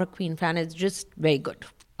fan or not a Queen fan, it's just very good.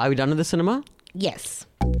 Are we done with the cinema? Yes.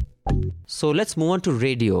 So let's move on to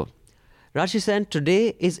radio. Rajshri Sen,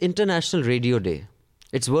 today is International Radio Day.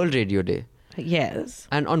 It's World Radio Day. Yes.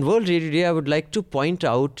 And on World Radio Day, I would like to point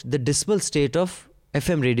out the dismal state of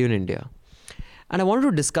FM radio in India. And I wanted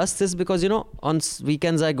to discuss this because, on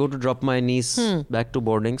weekends I go to drop my niece back to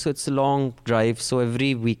boarding. So it's a long drive. So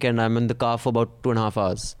every weekend I'm in the car for about 2.5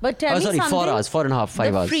 hours. But tell me something. 4 hours, 4.5,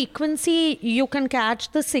 5 hours. The frequency, you can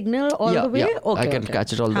catch the signal all the way? Yeah, I can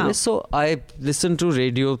catch it all the way. So I listen to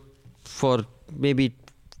radio for maybe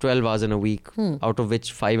 12 hours in a week, out of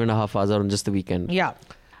which 5.5 hours are on just the weekend. Yeah.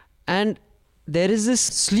 And there is this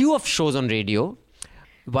slew of shows on radio.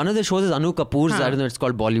 One of the shows is Anu Kapoor's. I don't know, it's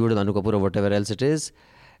called Bollywood with Anu Kapoor or whatever else it is.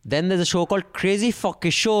 Then there's a show called Crazy for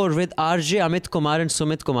Kishore with RJ Amit Kumar and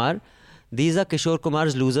Sumit Kumar. These are Kishore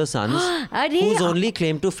Kumar's loser sons, whose only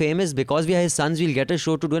claim to fame is because we are his sons, we'll get a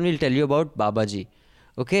show to do and we'll tell you about Babaji.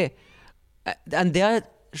 Okay? And they are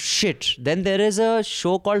shit. Then there is a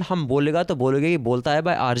show called Hum Bolega To Bolege Ki Bolta Hai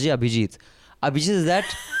by RJ Abhijit. Abhijit is that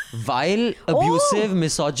vile, abusive,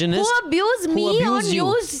 misogynist. Who abused me on you.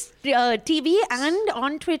 news, TV and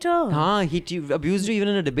on Twitter. He abused you even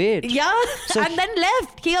in a debate. Yeah, and then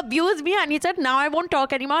left. He abused me and he said, now I won't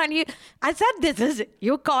talk anymore. And I said,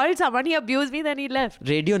 you called someone, he abused me, then he left.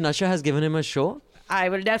 Radio Nasha has given him a show. I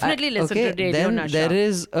will definitely listen to Radio Nasha. There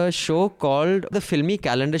is a show called The Filmy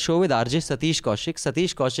Calendar Show with RJ Satish Kaushik.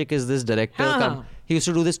 Satish Kaushik is this director. He used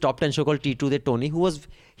to do this top 10 show called T2 with Tony.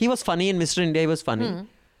 He was funny in Mr. India. He was funny.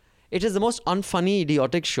 It is the most unfunny,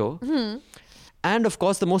 idiotic show. And of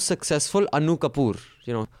course, the most successful Anu Kapoor,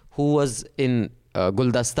 who was in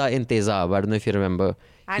Guldasta in Tezab. I don't know if you remember.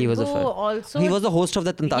 And he was he was the host of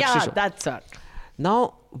that Antakshari show. Yeah, that's it.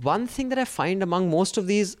 Now, one thing that I find among most of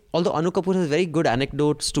these, although Anu Kapoor has very good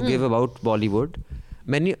anecdotes to give about Bollywood,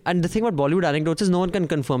 and the thing about Bollywood anecdotes is no one can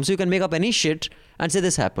confirm. So you can make up any shit and say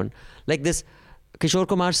this happened. Like this Kishore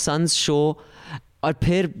Kumar's son's show, और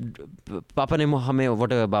फिर पापा ने हमें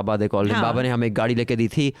whatever Baba they called him, बाबा ने हमें एक गाड़ी लेके दी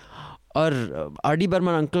थी और R.D.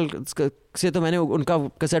 Burman अंकल से तो मैंने उनका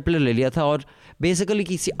कैसेट प्लेयर ले लिया था और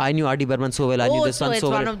basically I knew R.D. Burman so well, I knew this one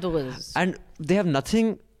so well. And they have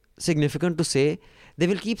nothing significant to say. They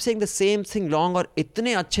will keep saying the same thing long और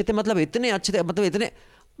इतने अच्छे थे मतलब इतने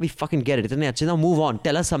we fucking get it, इतने अच्छे. Now move on,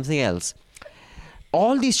 tell us something else.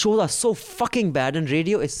 All these shows are so fucking bad and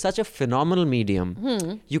radio is such a phenomenal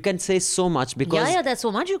medium. You can say so much because yeah, there's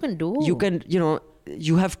so much you can do. You can,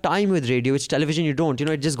 you have time with radio, which television you don't.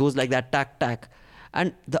 It just goes like that, tack.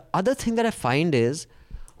 And the other thing that I find is,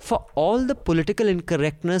 for all the political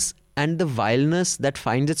incorrectness and the vileness that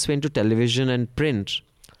finds its way into television and print,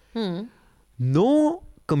 no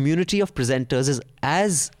community of presenters is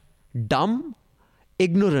as dumb,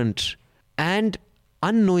 ignorant, and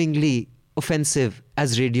unknowingly offensive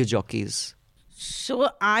as radio jockeys. So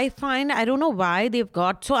I find, I don't know why they've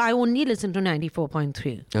got, so I only listen to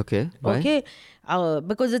 94.3. Okay. Why? Okay.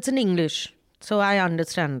 Because it's in English. So I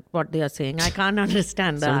understand what they are saying. I can't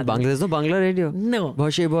understand that. There's no Bangla radio. No.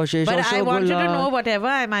 Bhoshe, but I wanted to know whatever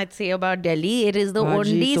I might say about Delhi. It is the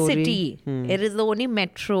only city, it is the only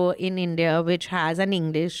metro in India which has an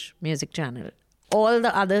English music channel. All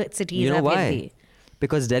the other cities have Hindi.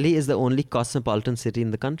 Because Delhi is the only cosmopolitan city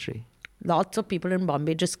in the country. Lots of people in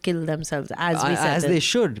Bombay just kill themselves as they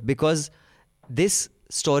should, because this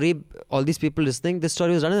story, all these people listening, this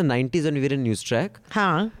story was run in the 90s when we were in News Track.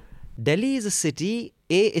 Delhi is a city,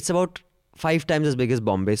 it's about 5 times as big as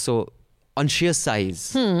Bombay, so on sheer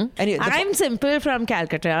size. Anyway, I'm simple from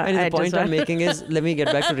Calcutta. And the point I'm making is, let me get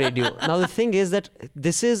back to radio. Now the thing is that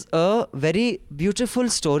this is a very beautiful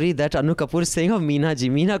story that Anu Kapoor is saying of Meena ji,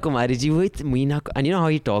 Meena Kumari ji, and you know how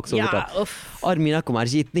he talks over the top. और मीना कुमारी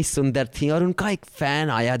जी इतनी सुंदर थी और उनका एक fan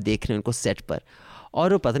आया देखने उनको सेट पर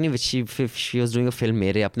और वो पता नहीं she was doing a film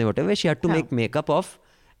मेरे अपने whatever, she had to make makeup of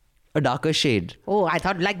a darker shade. Oh, I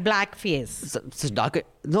thought like black face. So darker.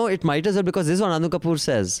 No, it might as well, because this is what Anu Kapoor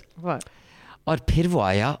says. What? और फिर वो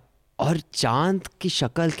आया और चांद की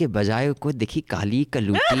शक्ल के बजाय को दिखी काली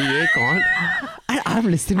कलूटी ये कौन? And I'm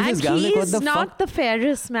listening to this guy like, what the fuck? And he's not the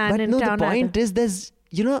fairest man in town. But no, the point is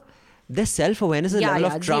there's self-awareness at the level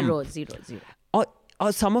of Trump. Zero.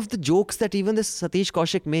 Or some of the jokes that even this Satish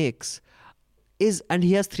Kaushik makes is, and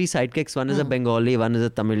he has 3 sidekicks. One is a Bengali, one is a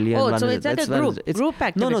Tamilian. Oh, so it's like a group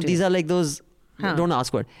activity. No, these are like those, don't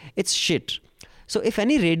ask what. It's shit. So if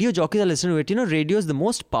any radio jockeys are listening to it, radio is the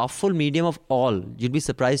most powerful medium of all. You'd be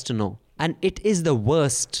surprised to know. And it is the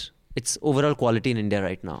worst. Its overall quality in India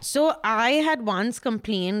right now. So I had once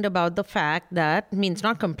complained about the fact that, means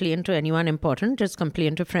not complain to anyone important, just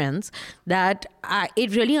complain to friends, that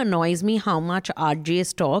it really annoys me how much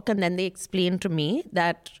RJs talk, and then they explain to me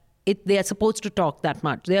that they are supposed to talk that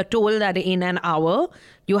much. They are told that in an hour,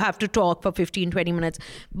 you have to talk for 15-20 minutes.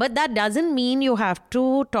 But that doesn't mean you have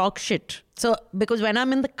to talk shit. So, because when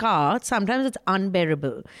I'm in the car, sometimes it's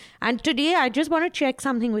unbearable. And today, I just want to check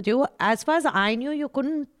something with you. As far as I knew, you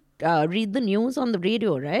couldn't read the news on the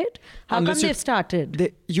radio, right? How come they've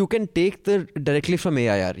started? You can take directly from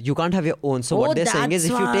AIR. You can't have your own. So what they're saying is,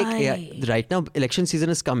 if you take AIR, right now election season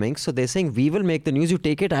is coming, so they're saying we will make the news. You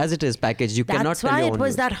take it as it is packaged. You cannot tell your own That's why it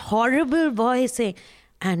was news. That horrible voice saying,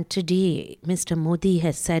 And today, Mr. Modi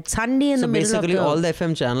has said, Sunday in So the middle of basically, the... all the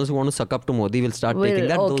FM channels who want to suck up to Modi will start taking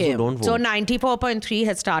that. Those who don't vote. So 94.3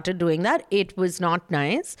 has started doing that. It was not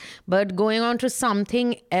nice. But going on to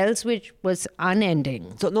something else which was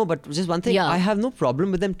unending. So no, but just one thing. Yeah. I have no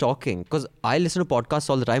problem with them talking because I listen to podcasts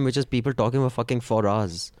all the time, which is people talking for fucking 4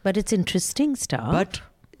 hours. But it's interesting stuff. But,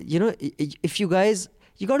 you know, if you guys...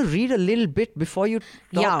 You got to read a little bit before you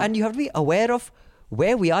talk. Yeah. And you have to be aware of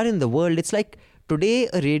where we are in the world. It's like... Today,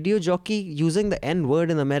 a radio jockey using the N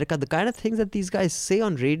word in America, the kind of things that these guys say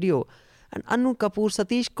on radio. And Anu Kapoor,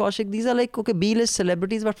 Satish Kaushik, these are like, okay, B-list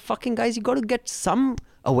celebrities, but fucking guys, you got to get some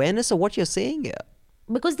awareness of what you're saying here.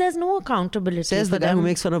 Because there's no accountability. Says the guy who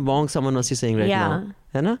makes fun of bong, someone else is saying right now.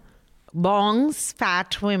 You know? Bongs,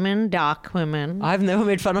 fat women, dark women. I've never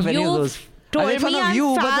made fun of any of those. Told I made fun me of I'm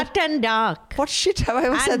you, fat and dark. What shit have I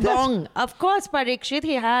ever and said bong. Of course, Parikshit,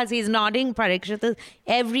 he has. He's nodding. Parikshit,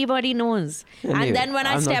 everybody knows. Anyway, and then when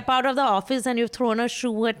I I'm step out of the office and you've thrown a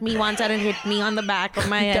shoe at me once and it hit me on the back of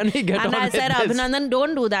my head. Can we get and on I with said, this? Abhinandan,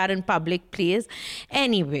 don't do that in public, please.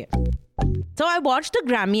 Anyway. So I watched the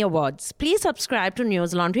Grammy Awards. Please subscribe to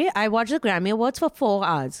News Laundry. I watched the Grammy Awards for 4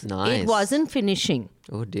 hours. Nice. It wasn't finishing.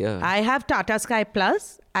 Oh dear. I have Tata Sky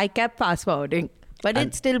Plus. I kept fast forwarding. But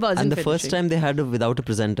it still wasn't And the finishing. first time they had without a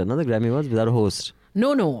presenter, no? The Grammy was without a host.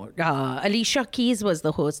 No. Alicia Keys was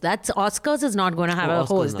the host. That's Oscars is not going to have a Oscars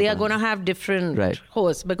host. not They are gonna going to have different Right.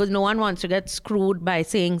 hosts because no one wants to get screwed by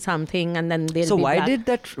saying something and then they'll So be why back. did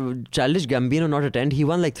that Childish Gambino not attend? He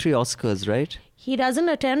won like 3 Oscars, right? He doesn't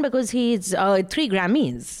attend because he's 3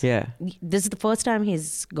 Grammys. Yeah. This is the first time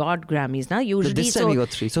he's got Grammys now. Usually, But this time he got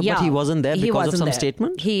 3. So, yeah, but he wasn't there he because of wasn't some there.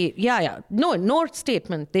 statement? No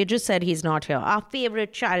statement. They just said he's not here. Our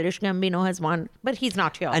favorite Childish Gambino has won, but he's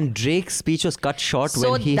not here. And Drake's speech was cut short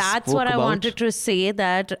So when he that's spoke what I about... wanted to say,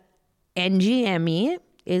 that NGME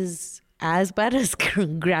is as bad as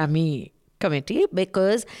Grammy committee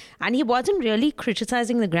and he wasn't really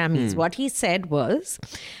criticizing the Grammys. What he said was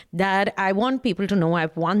that I want people to know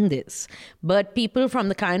I've won this, but people from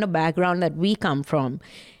the kind of background that we come from,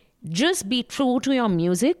 just be true to your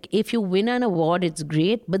music. If you win an award, it's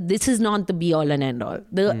great, but this is not the be all and end all.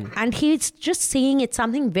 And he's just saying it's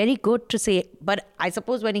something very good to say. But I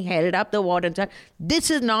suppose when he held up the award and said, this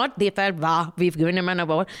is not, they felt, wow, we've given him an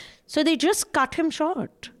award. So they just cut him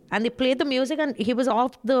short. And they played the music and he was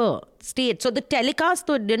off the stage. So the telecast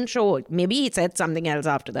though didn't show. Maybe he said something else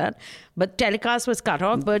after that. But telecast was cut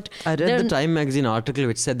off. But I read the Time magazine article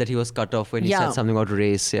which said that he was cut off when he said something about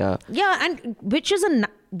race. Yeah, and which is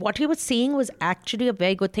what he was saying was actually a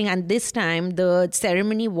very good thing. And this time the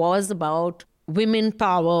ceremony was about women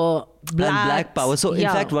power, black power. So in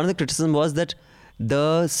fact, one of the criticism was that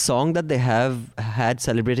the song that they have had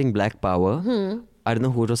celebrating black power... I don't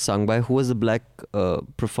know who it was sung by. Who was the black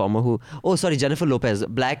performer who... Oh, sorry, Jennifer Lopez.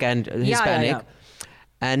 Black and Hispanic. Yeah.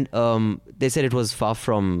 And they said it was far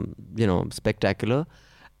from, spectacular.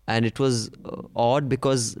 And it was odd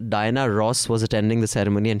because Diana Ross was attending the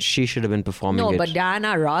ceremony and she should have been performing it. No, but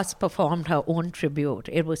Diana Ross performed her own tribute.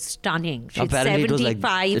 It was stunning. She's Apparently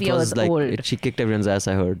 75 years old. She kicked everyone's ass,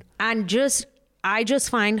 I heard. And I just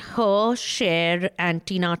find her, Cher and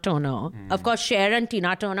Tina Turner. Of course, Cher and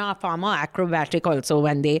Tina Turner are far more acrobatic also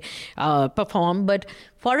when they perform. But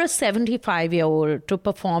for a 75-year-old to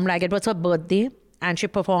perform like it was her birthday and she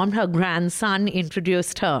performed, her grandson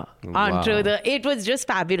introduced her onto it was just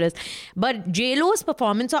fabulous. But J-Lo's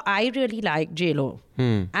performance, so I really like J-Lo.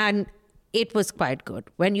 And it was quite good.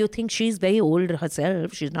 When you think she's very old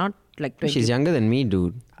herself, she's not like 20. She's younger than me,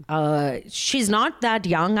 dude. She's not that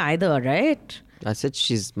young either, right? I said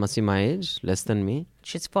must be my age, less than me.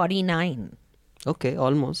 She's 49. Okay,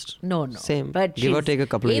 almost. No. Same. But give or take a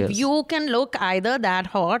couple of years. If you can look either that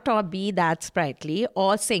hot or be that sprightly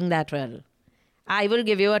or sing that well, I will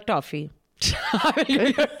give you a toffee. I will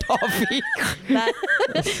give you a toffee.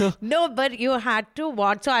 No, but you had to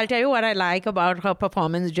watch. So I'll tell you what I like about her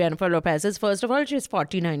performance, Jennifer Lopez, is first of all, she's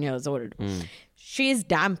 49 years old. She's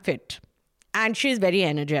damn fit. And she's very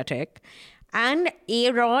energetic. And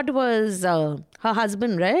A-Rod was her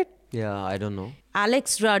husband, right? Yeah, I don't know.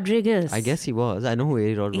 Alex Rodriguez. I guess he was. I know who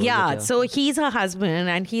A-Rod was. Yeah, so he's her husband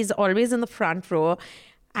and he's always in the front row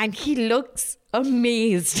and he looks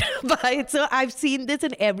amazed by it. So I've seen this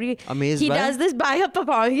in every... Amazed he by? does this by her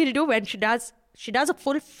performance. He'll do when she does a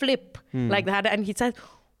full flip like that and he says,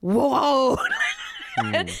 whoa!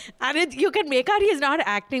 And you can make out he's not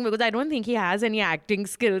acting because I don't think he has any acting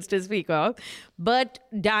skills to speak of. But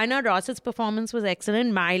Diana Ross's performance was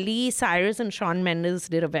excellent. Miley Cyrus and Shawn Mendes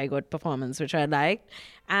did a very good performance, which I liked.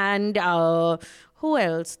 And who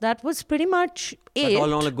else? That was pretty much it. All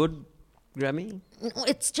in all, a good Grammy? No,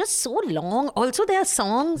 it's just so long. Also, there are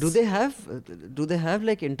songs. Do they have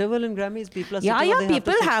like interval in Grammys? People are Yeah, sitting or they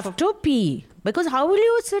people have have to pee. Because how will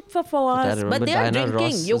you sit for 4 hours? But they are Diana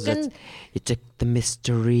drinking. Ross You is can. it, you took the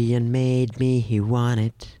mystery and made me want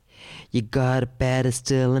it. You got a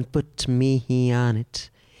pedestal and put me on it.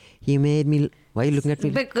 You made me... Why are you looking at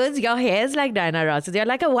me? Because your hair is like Diana Ross's. You're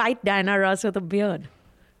like a white Diana Ross with a beard.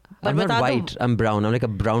 I'm not white. I'm brown. I'm like a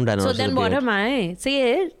brown Diana Ross. So then what am I?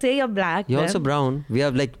 Say it. Say you're black. You're then. also brown. We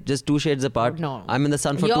have like just 2 shades apart. No. I'm in the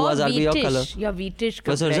sun for 2 hours. I'll be your color. You're wheatish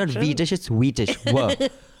First of all, it's not wheatish. It's wheatish.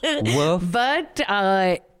 Woof. But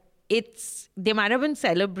they might have been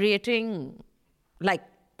celebrating, like,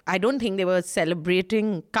 I don't think they were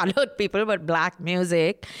celebrating colored people, but black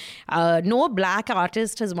music. No black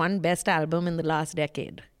artist has won best album in the last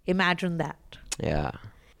decade. Imagine that. Yeah.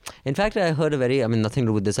 In fact, I heard nothing to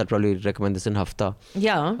do with this. I'll probably recommend this in Hafta.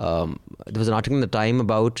 Yeah. There was an article in the Time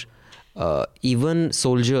about even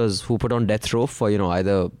soldiers who put on death row for,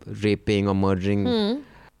 either raping or murdering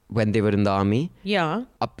when they were in the army. Yeah.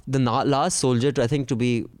 The last soldier, to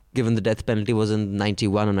be given the death penalty was in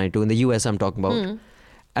 91 or 92. In the US, I'm talking about.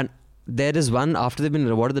 And there is one, after they've been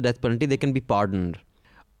rewarded the death penalty, they can be pardoned.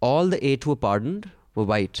 All the 8 who were pardoned were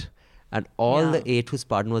white. And all the 8 whose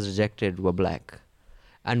pardon was rejected were black.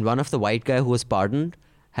 And one of the white guy who was pardoned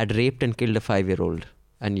had raped and killed a 5-year-old.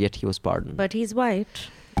 And yet he was pardoned. But he's white.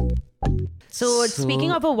 So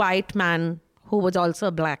speaking of a white man who was also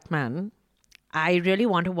a black man, I really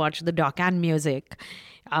want to watch the doc and music.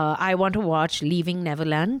 I want to watch Leaving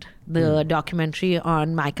Neverland, the documentary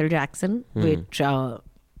on Michael Jackson,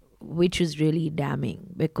 which is really damning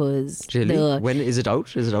because... Really? When is it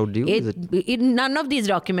out? Is it out due? None of these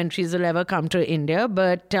documentaries will ever come to India,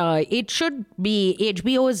 but it should be...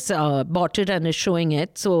 HBO's bought it and is showing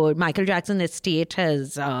it. So Michael Jackson estate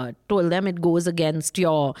has told them it goes against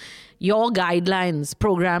your guidelines,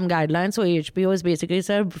 program guidelines. So HBO has basically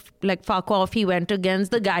said, like, fuck off. He went against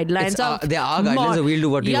the guidelines there are guidelines, so we'll do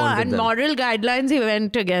what we want with them. Moral guidelines he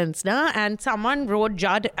went against. And someone wrote,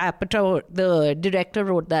 Judd Apatow, the director,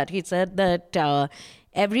 wrote that. He said that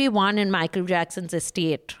everyone in Michael Jackson's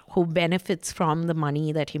estate who benefits from the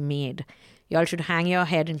money that he made, y'all should hang your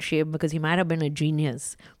head in shame because he might have been a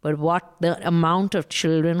genius. But what the amount of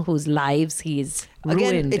children whose lives he's ruined.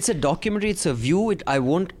 Again, it's a documentary, it's a view.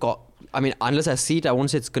 Unless I see it, I won't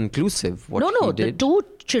say it's conclusive. The 2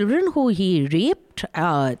 children who he raped,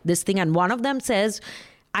 this thing, and one of them says,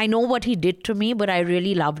 I know what he did to me, but I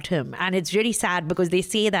really loved him. And it's really sad because they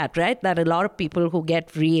say that, right? That a lot of people who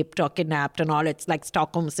get raped or kidnapped and all, it's like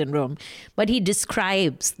Stockholm Syndrome. But he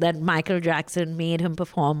describes that Michael Jackson made him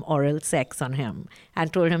perform oral sex on him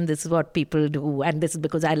and told him this is what people do and this is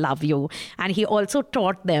because I love you. And he also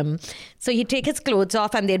taught them. So he'd take his clothes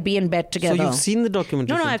off and they'd be in bed together. So you've seen the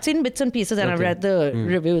documentary? No, I've seen bits and pieces and I've read the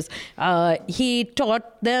reviews. He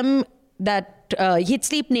taught them that he'd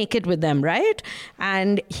sleep naked with them, right?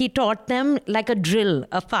 And he taught them like a drill,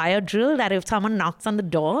 a fire drill, that if someone knocks on the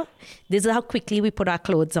door, this is how quickly we put our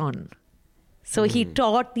clothes on. So he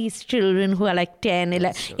taught these children who are like 10,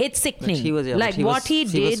 11. It's sickening. He was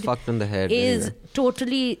fucked in the head. Is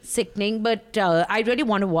totally sickening. But I really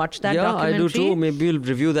want to watch that documentary. Yeah, I do too. Maybe we'll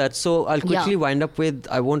review that. So I'll quickly wind up with,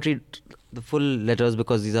 I won't read the full letters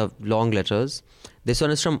because these are long letters. This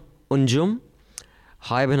one is from Unjum.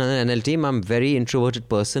 Hi Abhinandan NL team, I'm a very introverted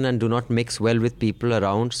person and do not mix well with people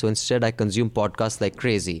around, so instead I consume podcasts like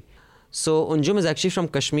crazy. So Unjum is actually from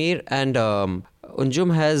Kashmir, and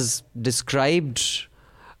Unjum has described,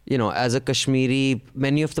 as a Kashmiri,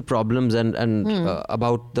 many of the problems and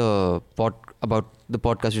about the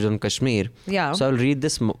podcast you done in Kashmir. Yeah. So I'll read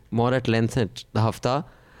this more at length at the Hafta.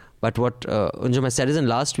 But what Unjum has said is, in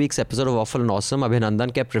last week's episode of Awful and Awesome,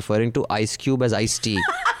 Abhinandan kept referring to Ice Cube as Ice-T.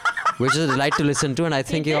 Which is a delight to listen to, and I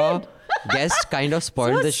think your guest kind of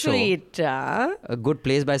spoiled the show. Sweet. A good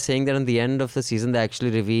place by saying that in the end of the season they actually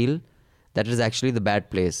reveal that it is actually the bad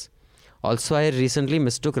place. Also, I recently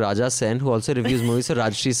mistook Raja Sen, who also reviews movies, for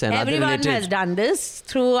Rajshri Sen. Everyone has done this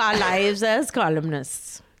through our lives as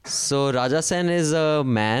columnists. So Raja Sen is a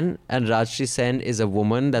man and Rajshri Sen is a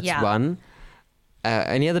woman. That's one.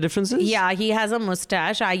 Any other differences? Yeah, he has a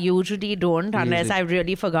mustache. I usually don't unless I've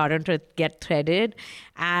really forgotten to get threaded.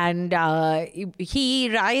 And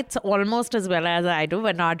he writes almost as well as I do,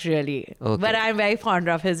 but not really. Okay. But I'm very fond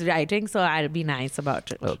of his writing, so I'll be nice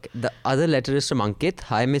about it. Okay. The other letter is from Ankit.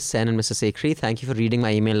 Hi, Miss Sen and Mr. Sekhri. Thank you for reading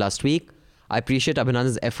my email last week. I appreciate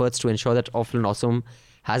Abhinandan's efforts to ensure that Awful and Awesome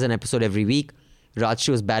has an episode every week. Rajshri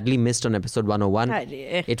was badly missed on episode 101.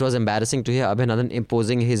 It was embarrassing to hear Abhinandan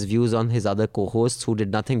imposing his views on his other co-hosts who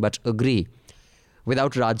did nothing but agree.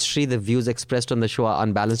 Without Rajshri, the views expressed on the show are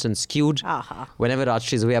unbalanced and skewed. Whenever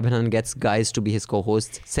Rajshri is away, Abhinandan gets guys to be his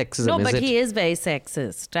co-hosts. Sexism, No, is but it? he is very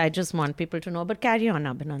sexist. I just want people to know. But carry on,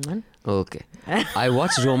 Abhinandan. Okay. I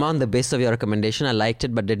watched Roma on the basis of your recommendation. I liked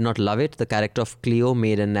it but did not love it. The character of Cleo,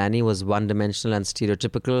 maid and nanny, was one-dimensional and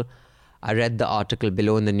stereotypical. I read the article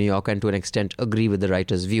below in the New Yorker and to an extent agree with the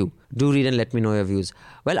writer's view. Do read and let me know your views.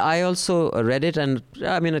 Well, I also read it and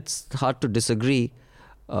I mean, it's hard to disagree.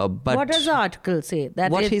 But what does the article say? That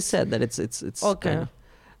what he said, that it's okay.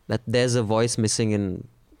 That there's a voice missing in...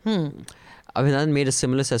 Abhinandan made a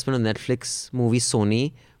similar assessment on Netflix movie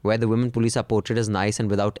Sony, where the women police are portrayed as nice and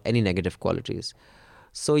without any negative qualities.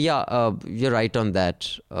 So yeah, you're right on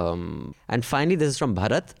that. And finally, this is from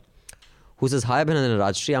Bharat, who says, Hi Abhinandan and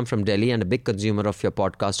Rajshri, I'm from Delhi and a big consumer of your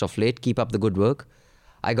podcast of late. Keep up the good work.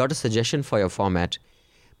 I got a suggestion for your format.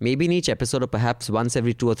 Maybe in each episode or perhaps once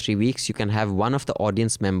every 2 or 3 weeks, you can have one of the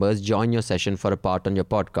audience members join your session for a part on your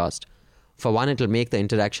podcast. For one, it will make the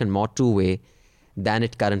interaction more two-way than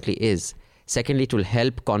it currently is. Secondly, it will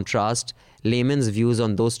help contrast layman's views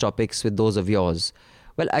on those topics with those of yours.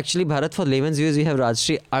 Well, actually, Bharat, for layman's views, we have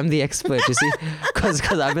Rajshri. I'm the expert, you see, because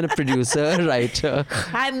I've been a producer, writer.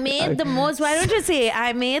 I made the most, why don't you say,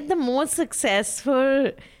 I made the most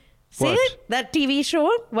successful... Say it, that TV show,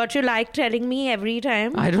 what you like telling me every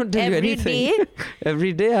time. I don't tell you anything. Day.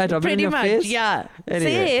 Every day I rub it in your face. Pretty much, yeah.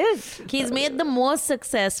 Anyway. Say it. He's made the most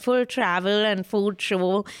successful travel and food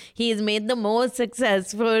show. He's made the most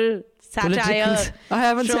successful satire show. I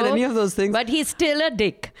haven't said any of those things. But he's still a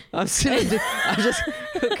dick. I'm still a dick.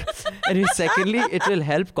 Anyway, secondly, it will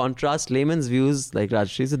help contrast layman's views like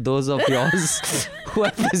Rajshri's with those of yours who I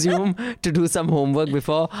presume to do some homework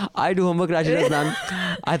before I do homework. Rajshri has done.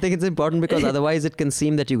 I think it's important because otherwise it can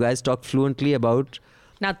seem that you guys talk fluently about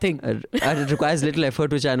nothing. It requires little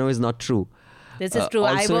effort, which I know is not true. This is true.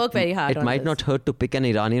 I work very hard on It might this. not hurt to pick an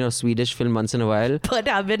Iranian or Swedish film once in a while. But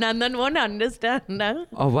Abhinandan won't understand. No?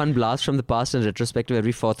 Or one blast from the past and retrospective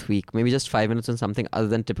every 4th week. Maybe just 5 minutes on something other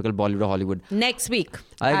than typical Bollywood or Hollywood. Next week.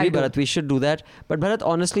 I agree, Bharat. We should do that. But Bharat,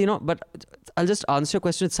 honestly, but I'll just answer your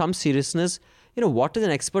question with some seriousness. What is an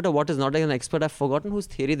expert or what is not an expert? I've forgotten whose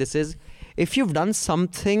theory this is. If you've done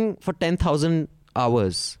something for 10,000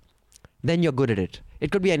 hours, then you're good at it.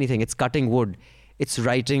 It could be anything. It's cutting wood. It's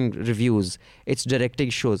writing reviews. It's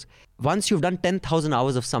directing shows. Once you've done 10,000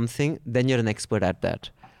 hours of something, then you're an expert at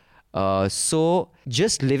that. So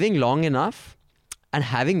just living long enough and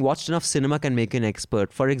having watched enough cinema can make you an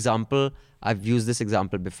expert. For example, I've used this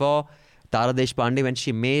example before. Tara Deshpande, when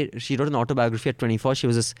she wrote an autobiography at 24. She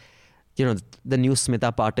was this, the new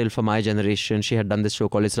Smita Patil for my generation. She had done this show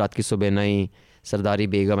called Is Raat Ki Subah Nahi, Sardari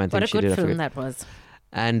Begum. I think what a she good did. film that was.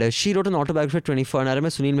 And she wrote an autobiography at 24, and I remember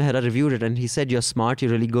Sunil Mehra reviewed it and he said, you're smart,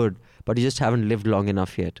 you're really good, but you just haven't lived long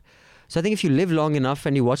enough yet. So I think if you live long enough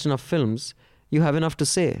and you watch enough films, you have enough to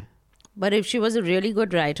say. But if she was a really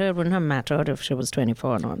good writer, it wouldn't have mattered if she was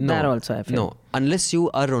 24 or not. No, that also I feel. No, unless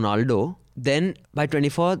you are Ronaldo, then by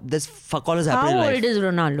 24, there's fuck all has happened in life. How old is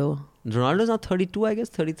Ronaldo? Ronaldo's now 32, I guess,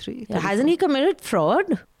 33. Yeah, hasn't he committed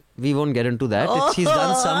fraud? We won't get into that. He's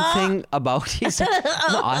done something about his... No,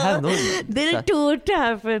 I have no... Dil toot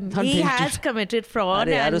happen. He has committed fraud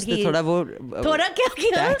and he... थोड़ा क्या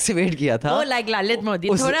किया? Tax evade किया था. Oh, like Lalit Modi.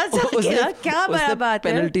 थोड़ा सा किया. क्या बड़ा बात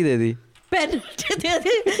है? Penalty दे दी. Penalty दे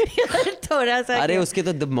दी. थोड़ा सा. अरे उसके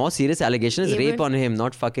तो the more serious allegation is rape on him,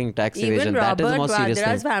 not fucking tax evasion. That is the more serious thing.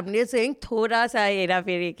 Even Robert Vadra's family is saying थोड़ा सा हेरा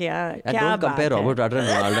फेरी किया. Don't compare Robert Vadra and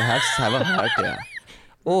Ronaldo. Have a heart, yeah.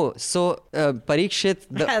 Oh, so Parikshit,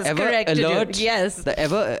 the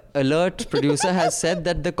ever alert producer has said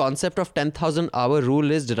that the concept of 10,000 hour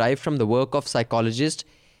rule is derived from the work of psychologist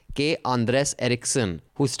K. Andres Eriksson,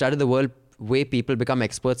 who studied the way people become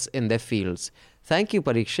experts in their fields. Thank you,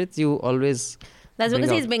 Parikshit. You always... That's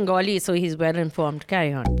because he's Bengali, so he's well informed.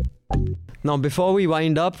 Carry on. Now, before we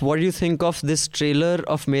wind up, what do you think of this trailer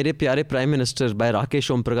of Mere Pyare Prime Minister by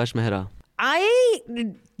Rakesh Om Prakash Mehra? I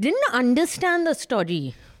didn't understand the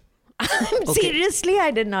story. Seriously, I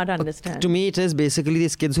did not understand. To me, it is basically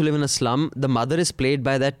these kids who live in a slum. The mother is played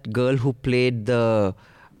by that girl who played the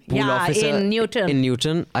pool officer in Newton. In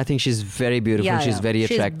Newton. I think she's very beautiful. She's very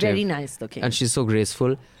attractive. She's very nice looking. And she's so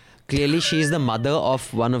graceful. Clearly, she's the mother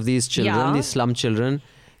of one of these children, these slum children.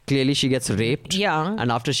 Clearly, she gets raped. Yeah.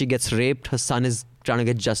 And after she gets raped, her son is trying to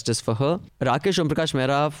get justice for her. Rakesh Om Prakash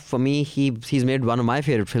Mehra, for me, he's made one of my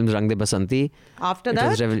favorite films, Rang De Basanti. After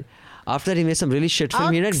that? After that, he made some really shit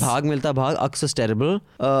film. He did Bhag Milta Bhag. Aks was terrible.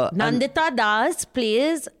 Nandita Das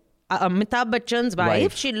plays Amitabh Bachchan's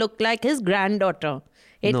wife. She looked like his granddaughter.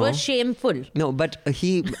 It No. was shameful. No, but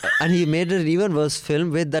he made an even worse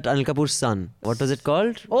film with that Anil Kapoor's son. What was it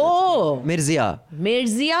called? Oh, Mirzia.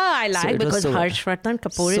 Mirzia I like it was because so- Harshvardhan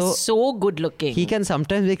Kapoor so- is so good looking. He can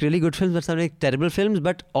sometimes make really good films, but sometimes make terrible films.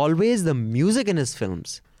 But always the music in his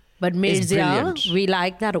films. But is Mirzia, brilliant. we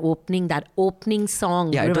like that opening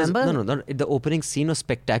song. Yeah, remember? it was no. The opening scene was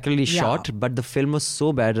spectacularly shot, but the film was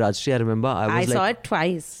so bad, Rajshri. I remember I saw it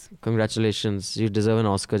twice. Congratulations, you deserve an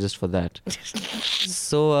Oscar just for that.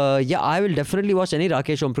 So I will definitely watch any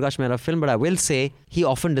Rakesh Om Prakash Mehra film, but I will say he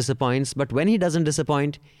often disappoints. But when he doesn't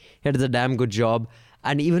disappoint, he does a damn good job.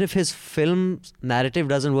 And even if his film narrative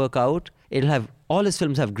doesn't work out, all his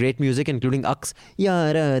films have great music, including Aks.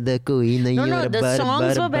 Yara the koi nahi No, the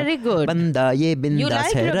songs were very good. Banda ye bindas You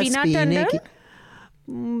like hai, ras Raveena peene Tandon?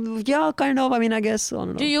 ki- Yeah, kind of. I mean, I guess. I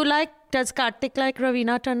don't know. Does Karthik like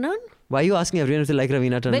Raveena Tandon? Why are you asking everyone if they like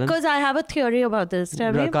Raveena Tandon? Because I have a theory about this.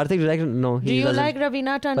 Tell me. Karthik, do you like? No, he Do you doesn't. like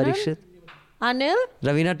Raveena Tandon? Parikshit. Anil?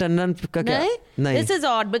 Raveena Tandon ka kya? Nahi. This is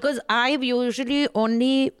odd because I've usually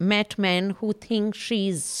only met men who think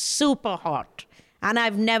she's super hot. And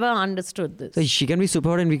I've never understood this. So she can be super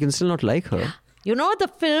hot and we can still not like her. You know the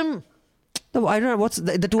film... No, I don't know. What's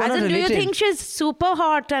the two are As not in, do you related. think she's super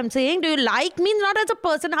hot? I'm saying, do you like me not as a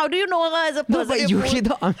person? How do you know her as a person? No, but usually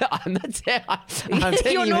I'm not saying. I'm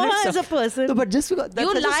saying You even know if her as a person. No, but just because that's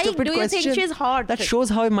You such a like, stupid do you think question. she's hot? That shows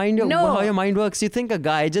how how your mind works. You think a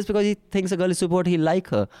guy just because he thinks a girl is super hot, he'll like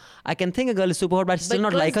her. I can think a girl is super hot, but still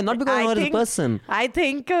not like her, not because of her as a person. I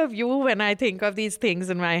think of you when I think of these things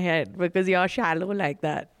in my head because you're shallow like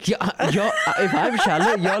that. Yeah, if I'm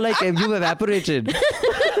shallow, you're like you've evaporated.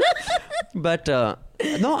 But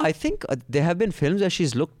no, I think there have been films where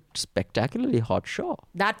she's looked spectacularly hot. Sure.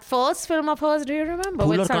 That first film of hers, do you remember? Phool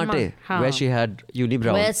With Aur Salman. Kaante, Haan. where she had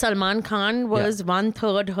unibrow. Where Salman Khan was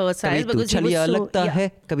 1/3 her size Kabhi tu because he was chaliya so... lagta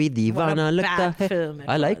hai, kabhi deewana What a lagta bad hai. film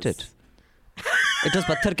I liked it. It was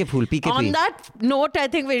Patthar Ke Phool, PKP. On that note, I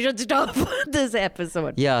think we should stop this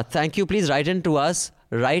episode. Yeah, thank you. Please write in to us.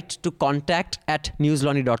 Write to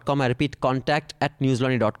contact@newslaundry.com. I repeat,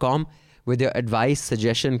 contact@newslaundry.com with your advice,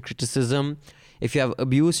 suggestion, criticism. If you have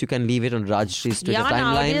abuse, you can leave it on Rajshri's Twitter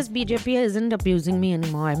timeline. Nowadays BJP isn't abusing me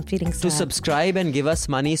anymore. I'm feeling sad. To subscribe and give us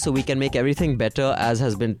money so we can make everything better, as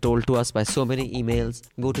has been told to us by so many emails,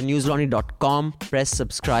 go to newslaundry.com, press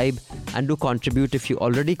subscribe, and do contribute. If you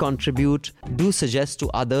already contribute, do suggest to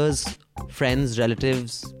others, friends,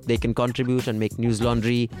 relatives. They can contribute and make News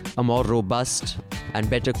Laundry a more robust and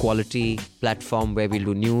better quality platform where we'll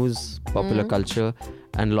do news, popular culture,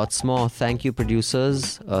 and lots more. Thank you,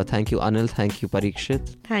 producers. Thank you, Anil. Thank you,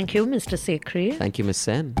 Parikshit. Thank you, Mr. Sekhri. Thank you, Miss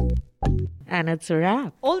Sen. And it's a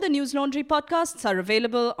wrap. All the News Laundry podcasts are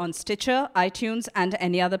available on Stitcher, iTunes, and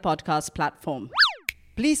any other podcast platform.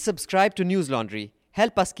 Please subscribe to News Laundry.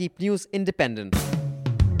 Help us keep news independent.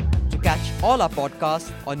 To catch all our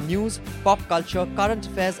podcasts on news, pop culture, current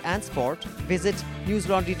affairs, and sport, visit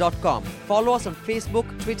newslaundry.com. Follow us on Facebook,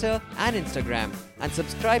 Twitter, and Instagram, and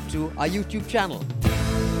subscribe to our YouTube channel.